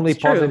shares only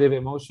positive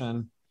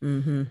emotion,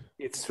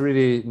 it's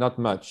really not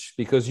much,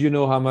 because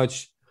how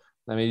much,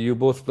 you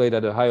both played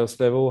at the highest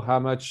level, how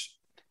much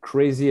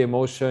crazy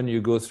emotion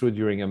you go through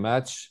during a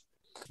match.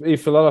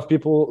 If a lot of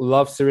people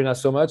love Serena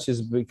so much,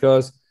 is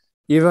because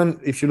even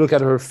if you look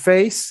at her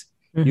face,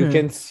 you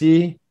can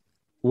see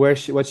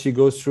what she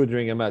goes through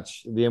during a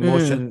match. The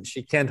emotion,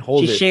 she can't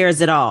hold it. She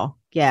shares it all.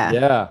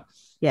 Yeah.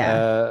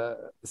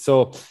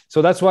 So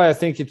that's why I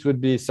think it would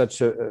be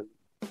such a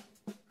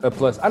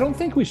plus. I don't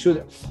think we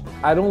should.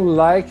 I don't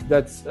like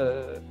that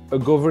a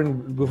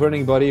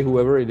governing body,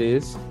 whoever it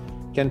is,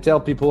 can tell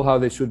people how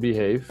they should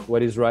behave,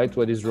 what is right,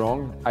 what is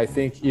wrong. I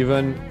think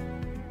even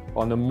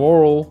on a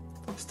moral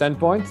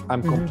standpoint,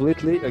 I'm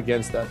completely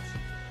against that.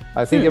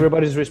 I think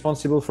everybody's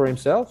responsible for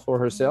himself or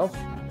herself.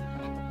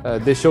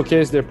 They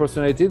showcase their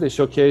personality, they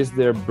showcase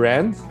their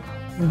brand.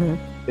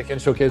 They can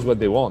showcase what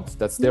they want.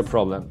 That's their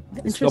problem.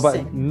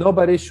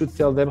 Nobody should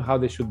tell them how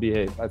they should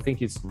behave. I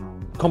think it's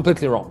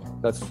completely wrong.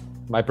 That's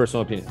my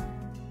personal opinion.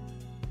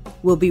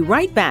 We'll be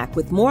right back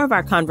with more of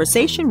our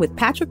conversation with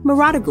Patrick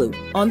Mouratoglou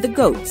on the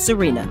GOAT,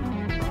 Serena.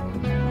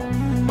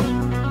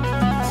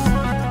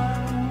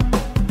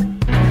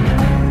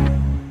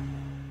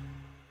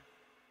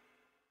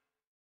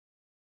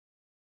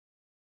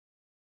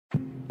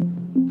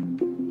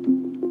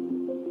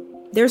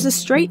 There's a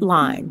straight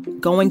line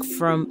going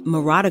from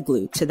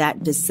Mouratoglou to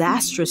that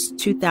disastrous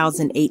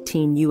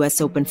 2018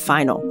 U.S. Open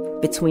final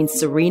between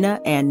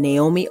Serena and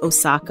Naomi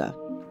Osaka.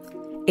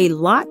 A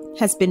lot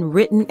has been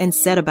written and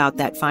said about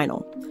that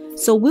final,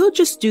 so we'll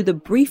just do the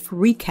brief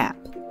recap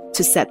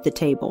to set the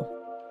table.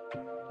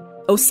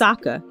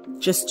 Osaka,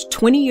 just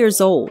 20 years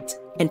old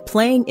and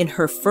playing in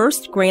her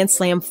first Grand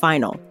Slam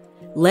final,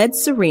 led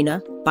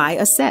Serena by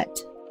a set.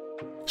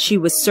 She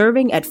was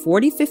serving at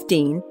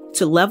 40-15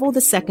 to level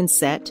the second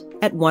set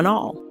at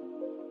 1-all.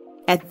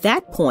 At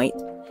that point,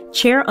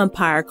 chair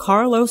umpire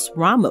Carlos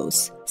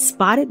Ramos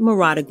spotted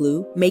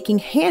Mouratoglou making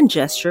hand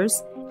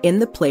gestures in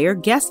the player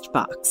guest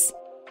box.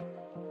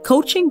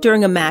 Coaching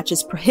during a match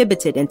is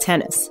prohibited in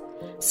tennis,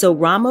 so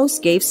Ramos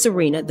gave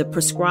Serena the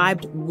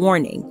prescribed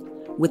warning,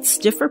 with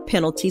stiffer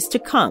penalties to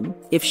come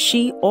if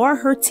she or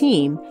her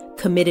team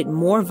committed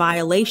more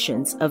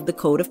violations of the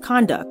code of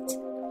conduct.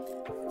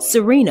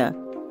 Serena,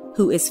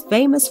 who is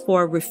famous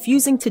for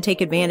refusing to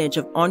take advantage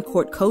of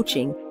on-court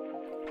coaching,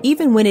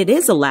 even when it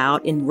is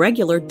allowed in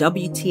regular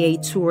WTA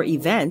Tour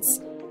events,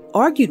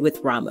 argued with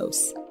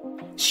Ramos.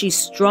 She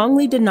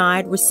strongly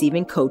denied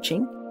receiving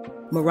coaching,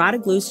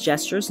 Mouratoglou's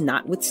gestures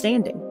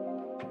notwithstanding.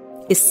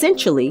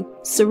 Essentially,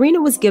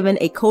 Serena was given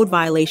a code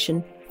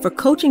violation for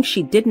coaching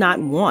she did not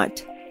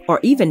want or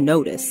even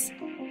notice.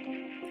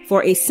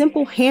 For a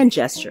simple hand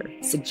gesture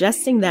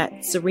suggesting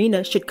that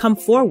Serena should come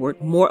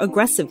forward more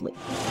aggressively.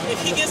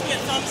 If he gives me a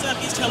thumbs up,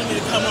 he's telling me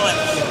to come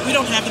on. We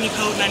don't have any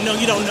code, and I know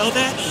you don't know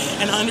that,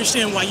 and I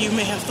understand why you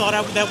may have thought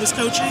that was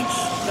coaching,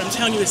 but I'm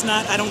telling you it's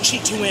not. I don't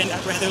cheat to win.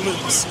 I'd rather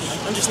lose.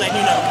 I'm just letting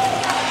you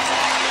know.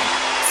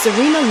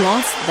 Serena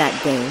lost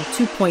that game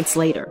 2 points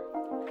later,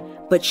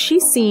 but she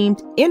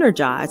seemed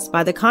energized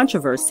by the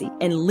controversy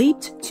and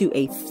leaped to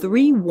a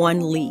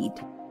 3-1 lead.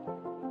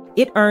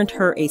 It earned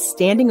her a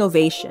standing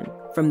ovation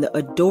from the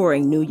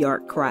adoring New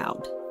York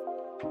crowd.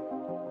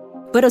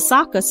 But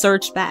Osaka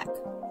surged back,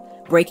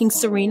 breaking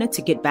Serena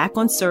to get back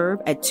on serve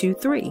at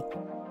 2-3.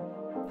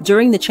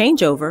 During the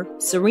changeover,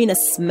 Serena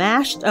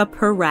smashed up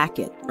her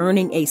racket,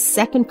 earning a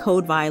second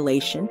code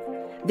violation,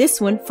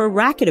 this one for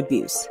racket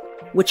abuse,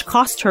 which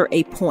cost her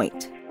a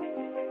point.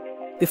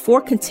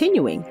 Before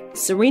continuing,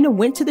 Serena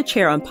went to the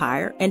chair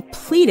umpire and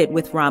pleaded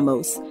with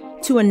Ramos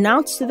to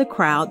announce to the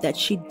crowd that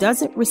she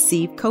doesn't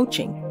receive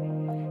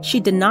coaching. She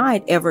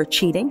denied ever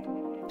cheating.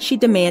 She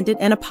demanded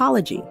an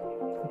apology.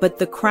 But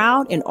the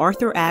crowd in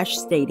Arthur Ashe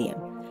Stadium,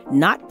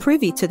 not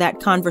privy to that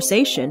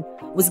conversation,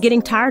 was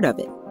getting tired of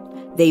it.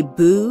 They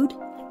booed,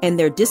 and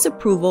their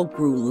disapproval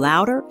grew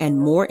louder and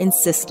more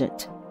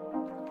insistent.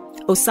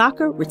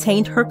 Osaka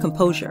retained her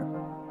composure.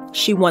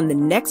 She won the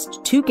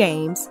next 2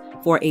 games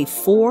for a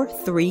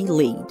 4-3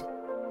 lead.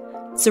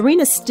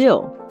 Serena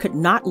still could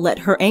not let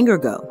her anger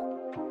go.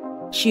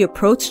 She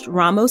approached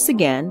Ramos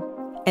again,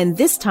 and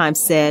this time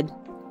said,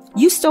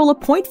 "You stole a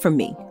point from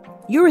me.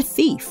 You're a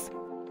thief."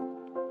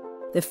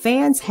 The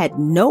fans had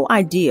no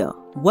idea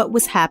what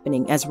was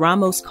happening as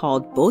Ramos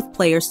called both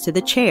players to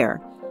the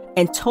chair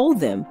and told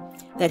them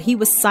that he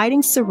was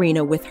citing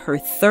Serena with her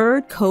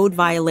 3rd code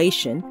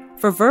violation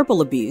for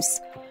verbal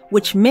abuse,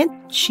 which meant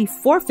she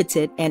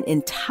forfeited an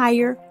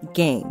entire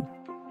game.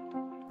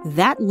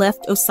 That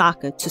left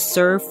Osaka to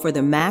serve for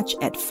the match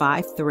at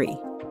 5-3.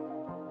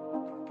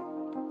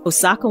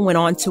 Osaka went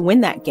on to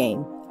win that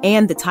game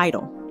and the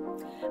title.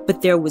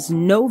 But there was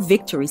no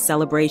victory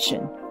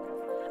celebration.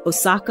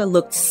 Osaka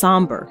looked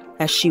somber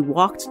as she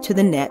walked to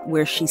the net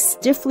where she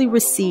stiffly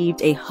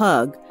received a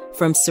hug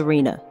from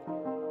Serena.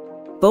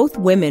 Both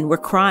women were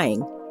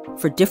crying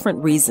for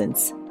different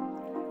reasons.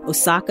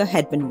 Osaka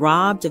had been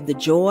robbed of the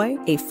joy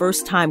a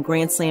first-time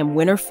Grand Slam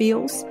winner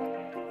feels.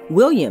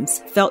 Williams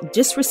felt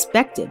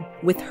disrespected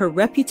with her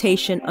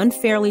reputation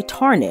unfairly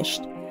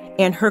tarnished,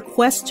 and her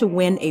quest to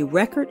win a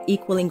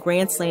record-equaling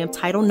Grand Slam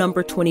title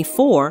number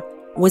 24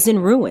 was in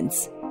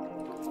ruins.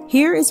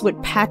 Here is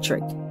what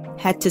Patrick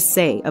had to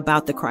say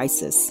about the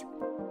crisis.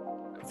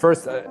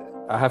 First,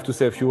 I have to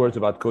say a few words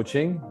about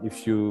coaching,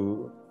 if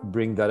you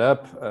bring that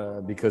up,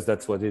 because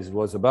that's what it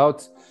was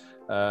about.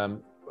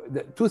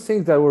 Two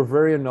things that were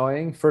very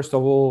annoying. First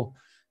of all,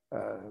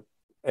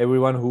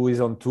 everyone who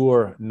is on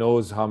tour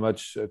knows how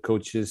much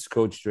coaches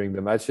coach during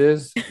the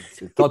matches.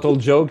 It's a total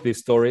joke, this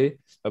story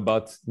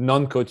about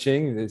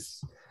non-coaching.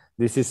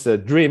 This is a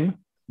dream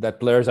that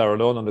players are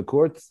alone on the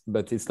court,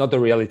 but it's not a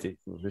reality,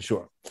 for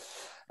sure.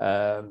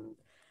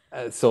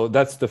 So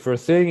that's the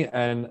first thing.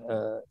 And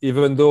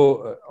even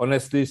though,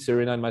 honestly,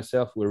 Serena and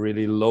myself were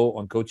really low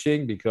on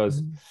coaching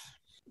because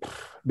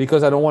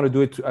I don't want to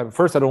do it.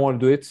 First, I don't want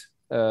to do it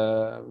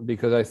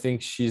because I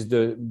think she's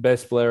the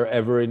best player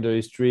ever in the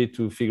history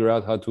to figure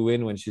out how to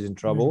win when she's in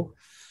trouble.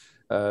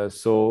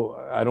 So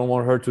I don't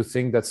want her to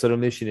think that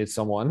suddenly she needs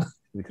someone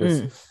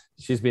because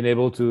she's been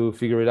able to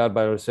figure it out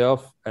by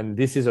herself. And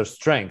this is her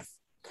strength.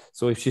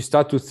 So if she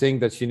starts to think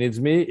that she needs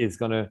me,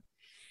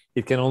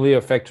 it can only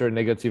affect her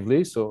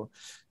negatively. So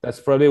that's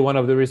probably one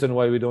of the reasons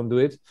why we don't do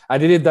it. I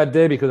did it that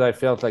day because I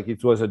felt like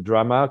it was a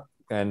drama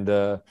and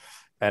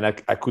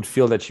I could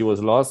feel that she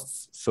was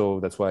lost. So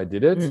that's why I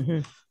did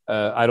it.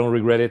 I don't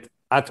regret it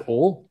at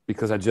all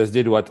because I just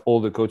did what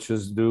all the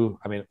coaches do.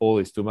 I mean, all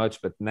is too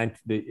much, but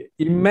the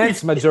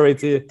immense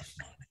majority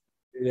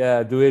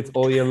do it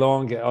all year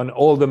long on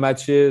all the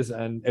matches,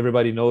 and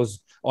everybody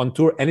knows on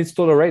tour, and it's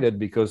tolerated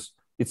because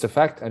it's a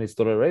fact and it's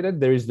tolerated.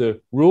 There is the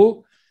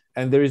rule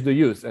and there is the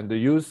use, and the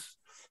use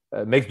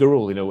makes the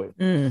rule in a way.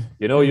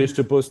 You know, you're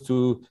supposed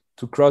to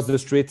cross the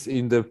street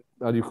in the,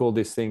 how do you call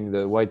this thing,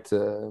 the white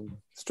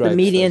stripes? The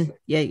median.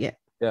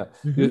 Yeah.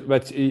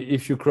 But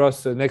if you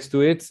cross next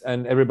to it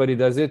and everybody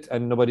does it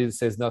and nobody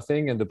says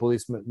nothing and the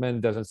policeman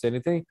doesn't say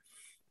anything,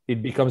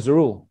 it becomes the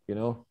rule. You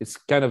know, it's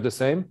kind of the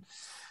same.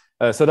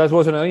 So that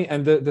was annoying.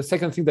 And the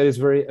second thing that is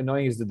very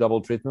annoying is the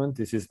double treatment.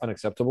 This is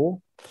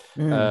unacceptable.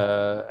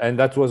 And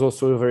that was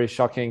also very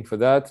shocking for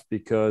that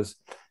because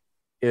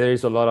there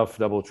is a lot of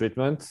double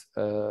treatment.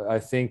 I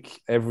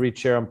think every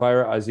chair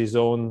umpire has his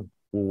own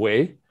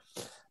way.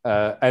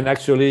 And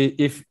actually,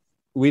 if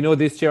we know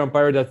this chair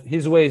umpire that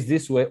his way is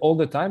this way all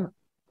the time,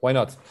 why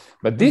not?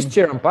 But this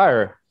chair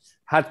umpire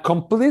had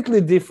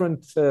completely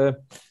different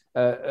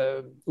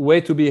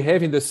way to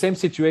behave in the same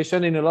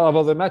situation in a lot of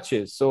other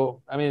matches.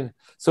 So, I mean,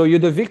 so you're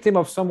the victim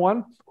of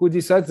someone who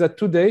decides that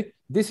today,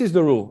 this is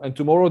the rule, and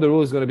tomorrow the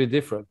rule is going to be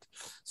different.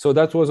 So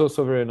that was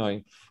also very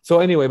annoying. So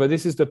anyway, but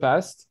this is the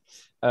past.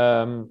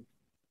 And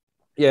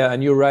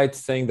you're right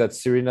saying that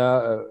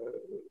Serena,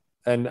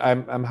 and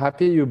I'm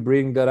happy you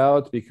bring that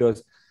out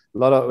because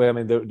there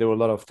were a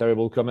lot of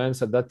terrible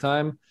comments at that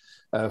time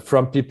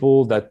from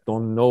people that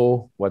don't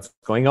know what's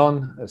going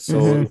on.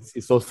 So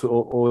it's also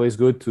always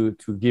good to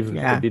give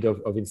a bit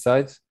of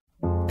insight.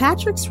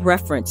 Patrick's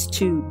reference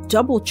to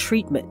double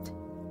treatment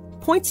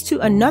points to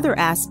another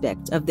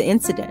aspect of the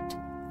incident.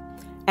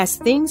 As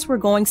things were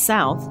going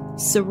south,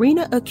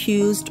 Serena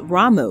accused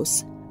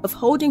Ramos of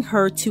holding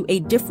her to a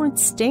different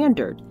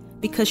standard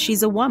because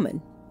she's a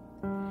woman.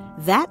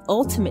 That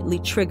ultimately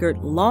triggered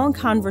long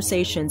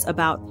conversations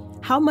about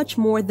how much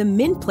more the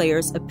men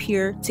players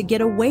appear to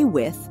get away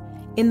with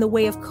in the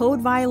way of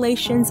code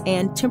violations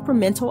and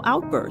temperamental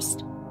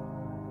outbursts.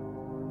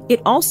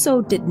 It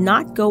also did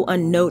not go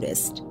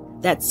unnoticed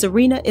that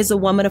Serena is a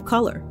woman of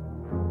color.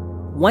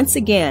 Once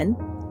again,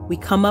 we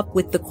come up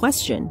with the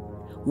question,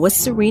 was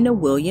Serena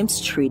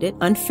Williams treated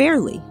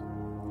unfairly?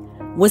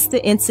 Was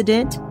the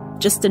incident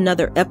just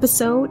another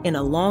episode in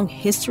a long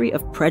history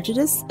of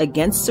prejudice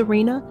against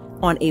Serena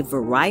on a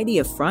variety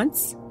of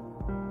fronts?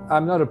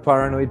 I'm not a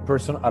paranoid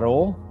person at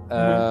all.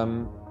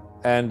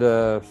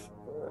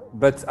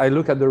 But I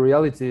look at the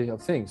reality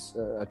of things.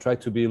 I try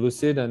to be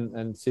lucid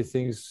and see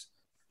things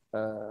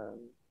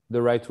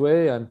the right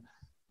way. And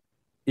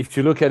if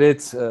you look at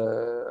it,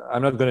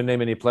 I'm not going to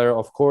name any player,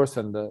 of course.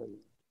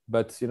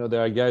 But you know,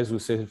 there are guys who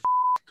say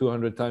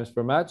 200 times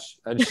per match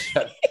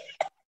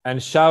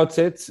and shout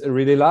it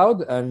really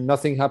loud, and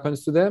nothing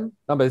happens to them.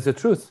 No, but it's the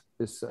truth.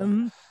 It's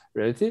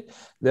reality.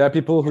 There are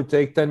people who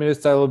take 10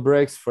 minutes title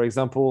breaks, for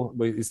example.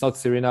 It's not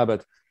Serena,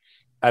 but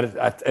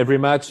at every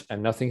match,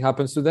 and nothing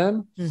happens to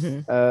them.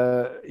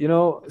 You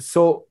know,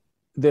 so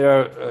there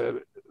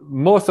are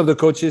most of the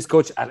coaches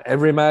coach at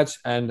every match,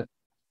 and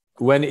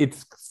when it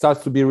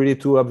starts to be really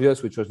too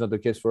obvious, which was not the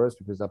case for us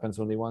because it happens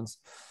only once,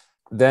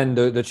 then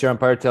the chair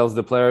umpire tells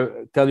the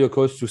player, tell your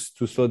coach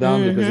to slow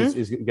down because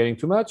it's getting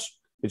too much,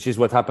 which is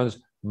what happens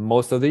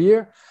most of the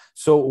year.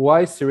 So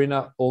why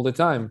Serena all the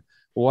time?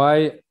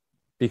 Why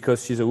because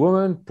she's a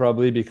woman,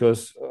 probably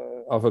because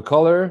of her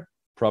color,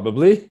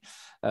 probably.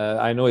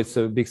 I know it's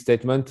a big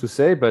statement to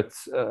say, but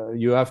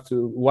you have to,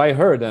 why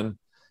her then?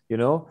 You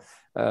know,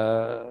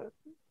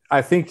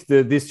 I think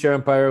this chair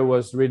umpire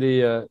was really,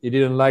 he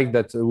didn't like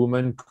that a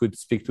woman could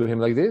speak to him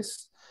like this.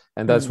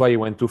 And that's why he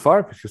went too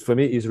far, because for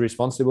me, he's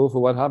responsible for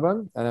what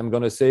happened. And I'm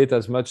going to say it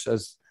as much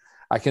as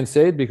I can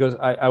say it, because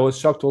I was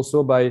shocked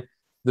also by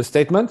the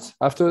statement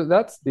after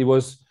that. It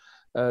was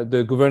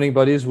the governing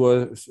bodies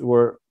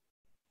were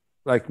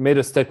like made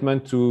a statement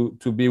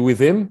to be with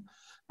him.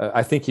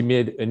 I think he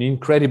made an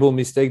incredible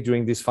mistake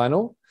during this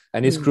final,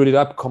 and he screwed it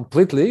up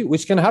completely,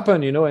 which can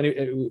happen, you know, and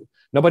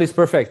nobody's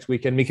perfect. We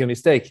can make a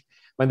mistake.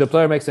 When the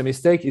player makes a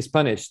mistake, he's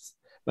punished.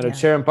 When a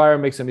chair umpire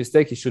makes a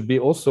mistake, he should be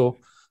also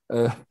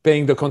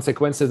paying the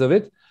consequences of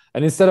it.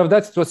 And instead of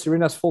that, it was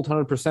Serena's fault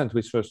 100%,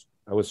 which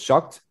I was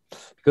shocked,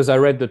 because I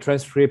read the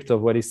transcript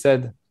of what he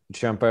said, the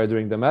chair umpire,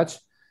 during the match.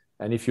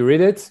 And if you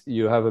read it,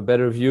 you have a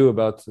better view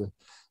about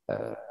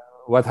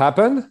what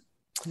happened,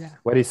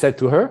 what he said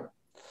to her.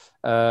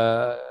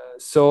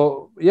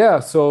 So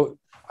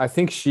I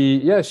think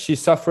she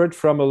suffered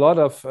from a lot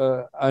of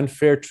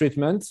unfair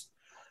treatment.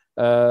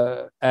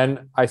 And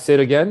I say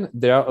it again,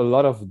 there are a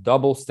lot of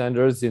double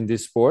standards in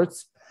this sport,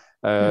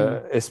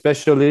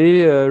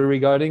 especially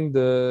regarding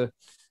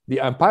the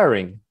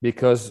umpiring,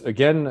 because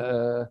again,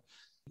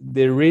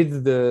 they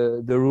read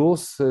the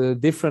rules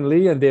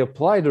differently and they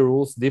apply the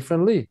rules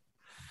differently.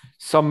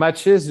 Some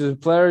matches, the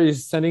player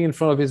is standing in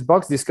front of his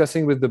box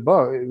discussing with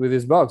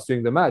his box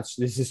during the match.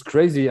 This is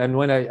crazy. And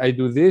when I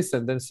do this,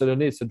 and then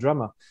suddenly it's a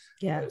drama.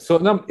 Yeah. So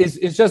no,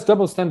 it's just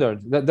double standard.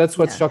 That's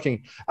what's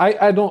shocking.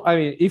 I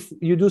mean, if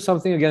you do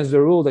something against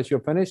the rule that you're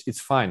punished, it's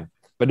fine.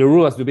 But the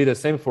rule has to be the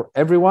same for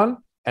everyone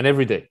and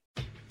every day.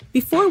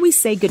 Before we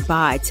say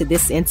goodbye to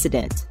this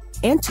incident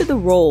and to the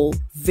role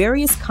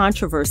various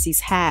controversies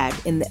had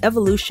in the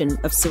evolution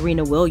of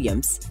Serena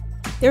Williams,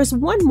 there's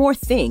one more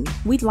thing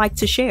we'd like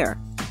to share.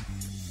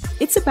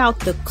 It's about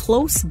the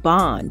close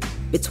bond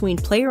between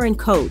player and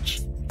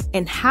coach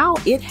and how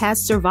it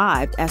has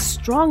survived as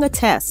strong a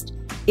test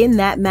in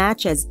that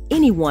match as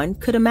anyone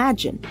could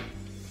imagine.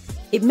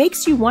 It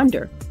makes you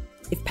wonder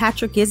if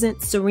Patrick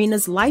isn't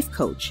Serena's life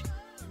coach,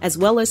 as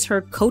well as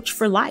her coach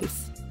for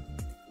life.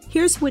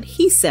 Here's what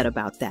he said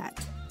about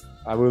that.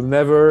 I will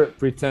never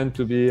pretend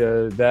to be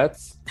that.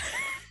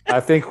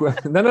 I think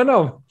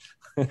no.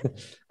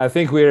 I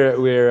think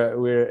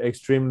we're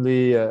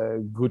extremely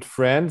good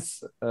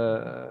friends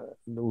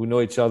who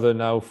know each other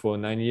now for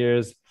 9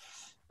 years,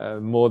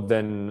 more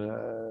than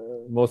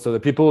most of the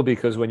people,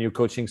 because when you're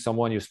coaching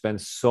someone, you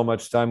spend so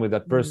much time with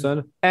that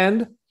person,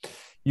 and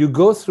you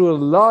go through a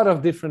lot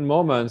of different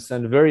moments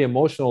and very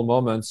emotional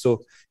moments.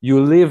 So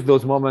you live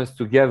those moments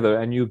together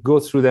and you go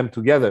through them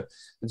together.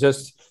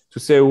 Just to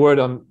say a word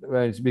on,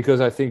 because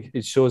I think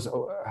it shows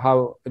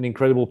how an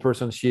incredible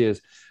person she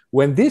is.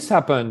 When this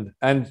happened,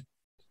 and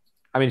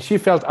I mean, she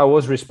felt I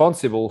was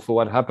responsible for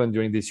what happened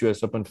during this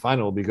US Open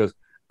final, because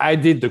I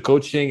did the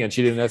coaching and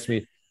she didn't ask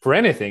me for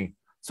anything.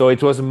 So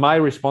it was my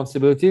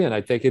responsibility and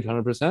I take it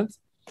 100%.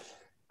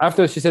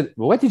 After she said,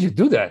 "Why did you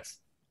do that?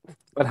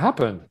 What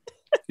happened?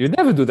 You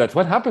never do that.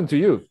 What happened to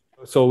you?"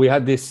 So we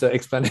had this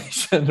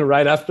explanation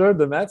right after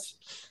the match.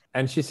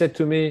 And she said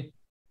to me,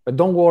 "But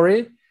don't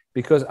worry,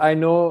 because I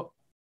know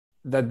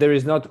that there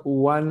is not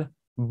one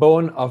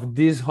bone of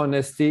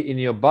dishonesty in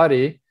your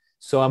body.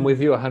 So I'm with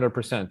you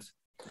 100%.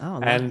 Oh,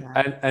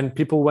 and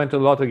people went a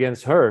lot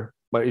against her,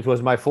 but it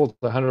was my fault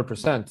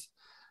 100%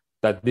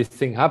 that this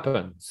thing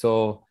happened.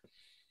 So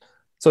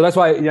that's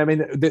why, I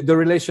mean, the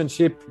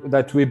relationship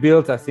that we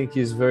built, I think,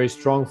 is very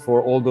strong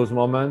for all those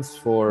moments,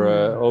 for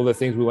all the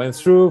things we went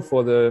through,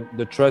 for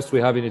the trust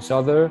we have in each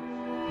other.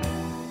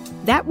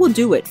 That will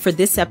do it for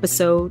this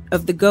episode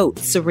of The GOAT,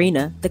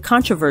 Serena, the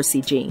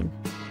Controversy Gene.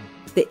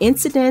 The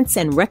incidents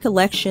and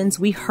recollections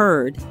we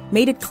heard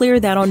made it clear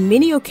that on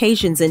many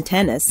occasions in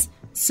tennis,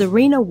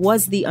 Serena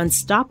was the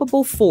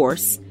unstoppable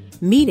force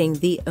meeting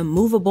the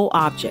immovable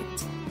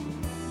object.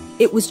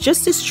 It was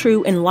just as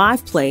true in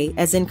live play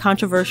as in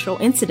controversial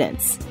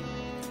incidents.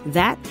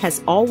 That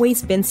has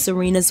always been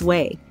Serena's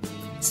way,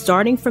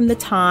 starting from the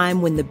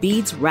time when the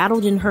beads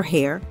rattled in her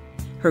hair,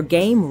 her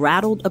game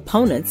rattled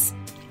opponents,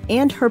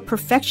 and her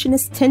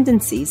perfectionist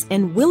tendencies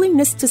and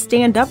willingness to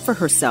stand up for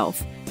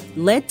herself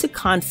led to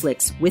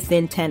conflicts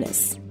within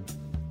tennis.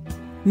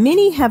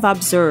 Many have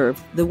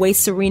observed the way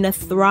Serena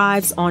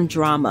thrives on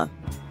drama.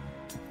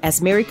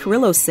 As Mary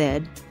Carrillo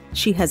said,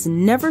 she has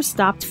never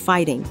stopped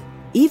fighting,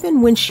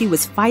 even when she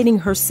was fighting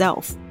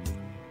herself.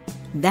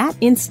 That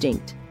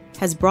instinct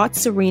has brought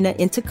Serena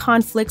into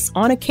conflicts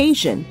on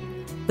occasion,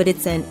 but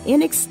it's an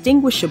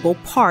inextinguishable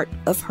part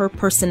of her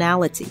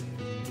personality.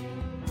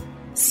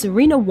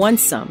 Serena won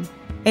some,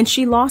 and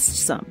she lost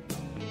some.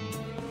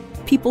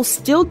 People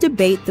still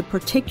debate the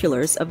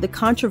particulars of the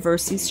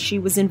controversies she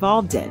was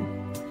involved in,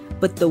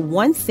 but the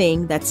one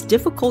thing that's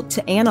difficult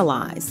to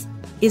analyze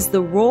is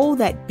the role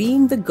that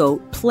being the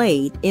GOAT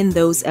played in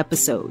those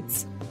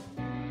episodes.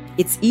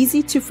 It's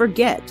easy to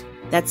forget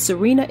that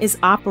Serena is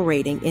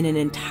operating in an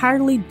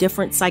entirely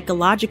different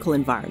psychological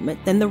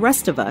environment than the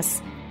rest of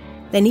us,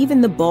 than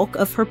even the bulk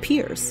of her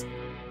peers.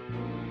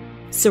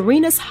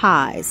 Serena's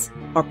highs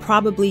are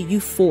probably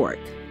euphoric,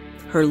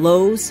 her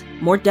lows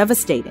more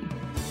devastating.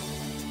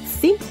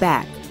 Think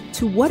back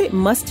to what it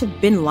must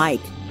have been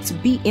like to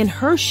be in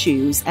her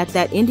shoes at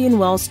that Indian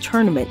Wells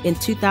tournament in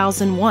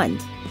 2001,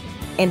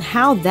 and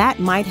how that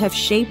might have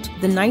shaped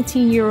the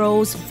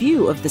 19-year-old's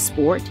view of the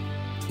sport,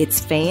 its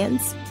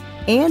fans,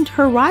 and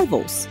her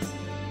rivals.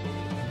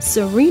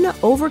 Serena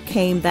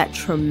overcame that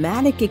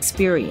traumatic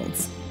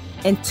experience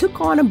and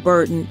took on a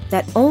burden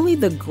that only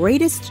the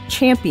greatest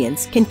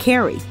champions can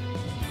carry.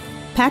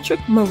 Patrick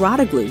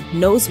Mouratoglou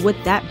knows what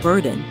that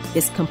burden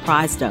is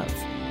comprised of.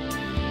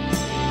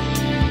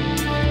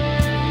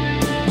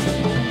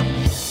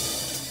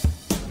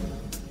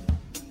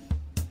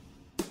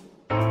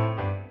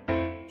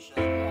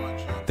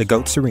 The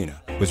GOAT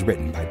Serena was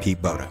written by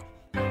Pete Boda.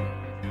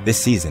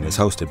 This season is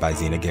hosted by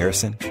Zena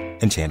Garrison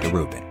and Chanda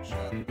Rubin.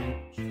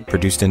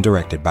 Produced and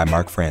directed by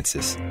Mark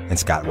Francis and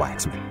Scott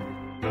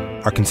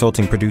Waxman. Our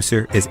consulting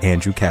producer is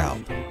Andrew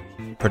Kalb.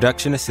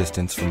 Production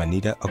assistance from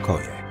Anita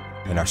Okoye,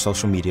 and our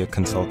social media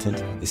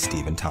consultant is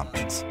Stephen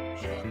Tompkins.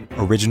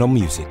 Original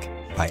music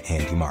by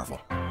Andy Marvel.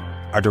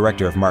 Our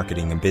Director of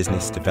Marketing and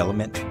Business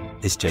Development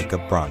is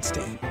Jacob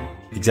Bronstein.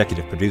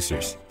 Executive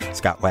producers,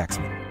 Scott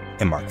Waxman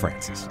and Mark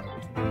Francis.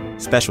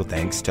 Special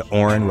thanks to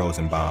Oren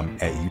Rosenbaum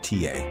at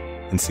UTA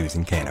and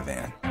Susan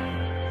Canavan.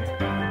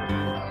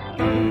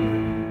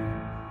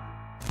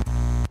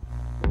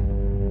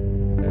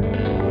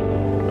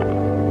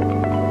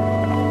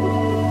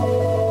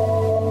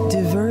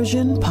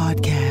 Diversion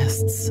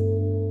Podcasts.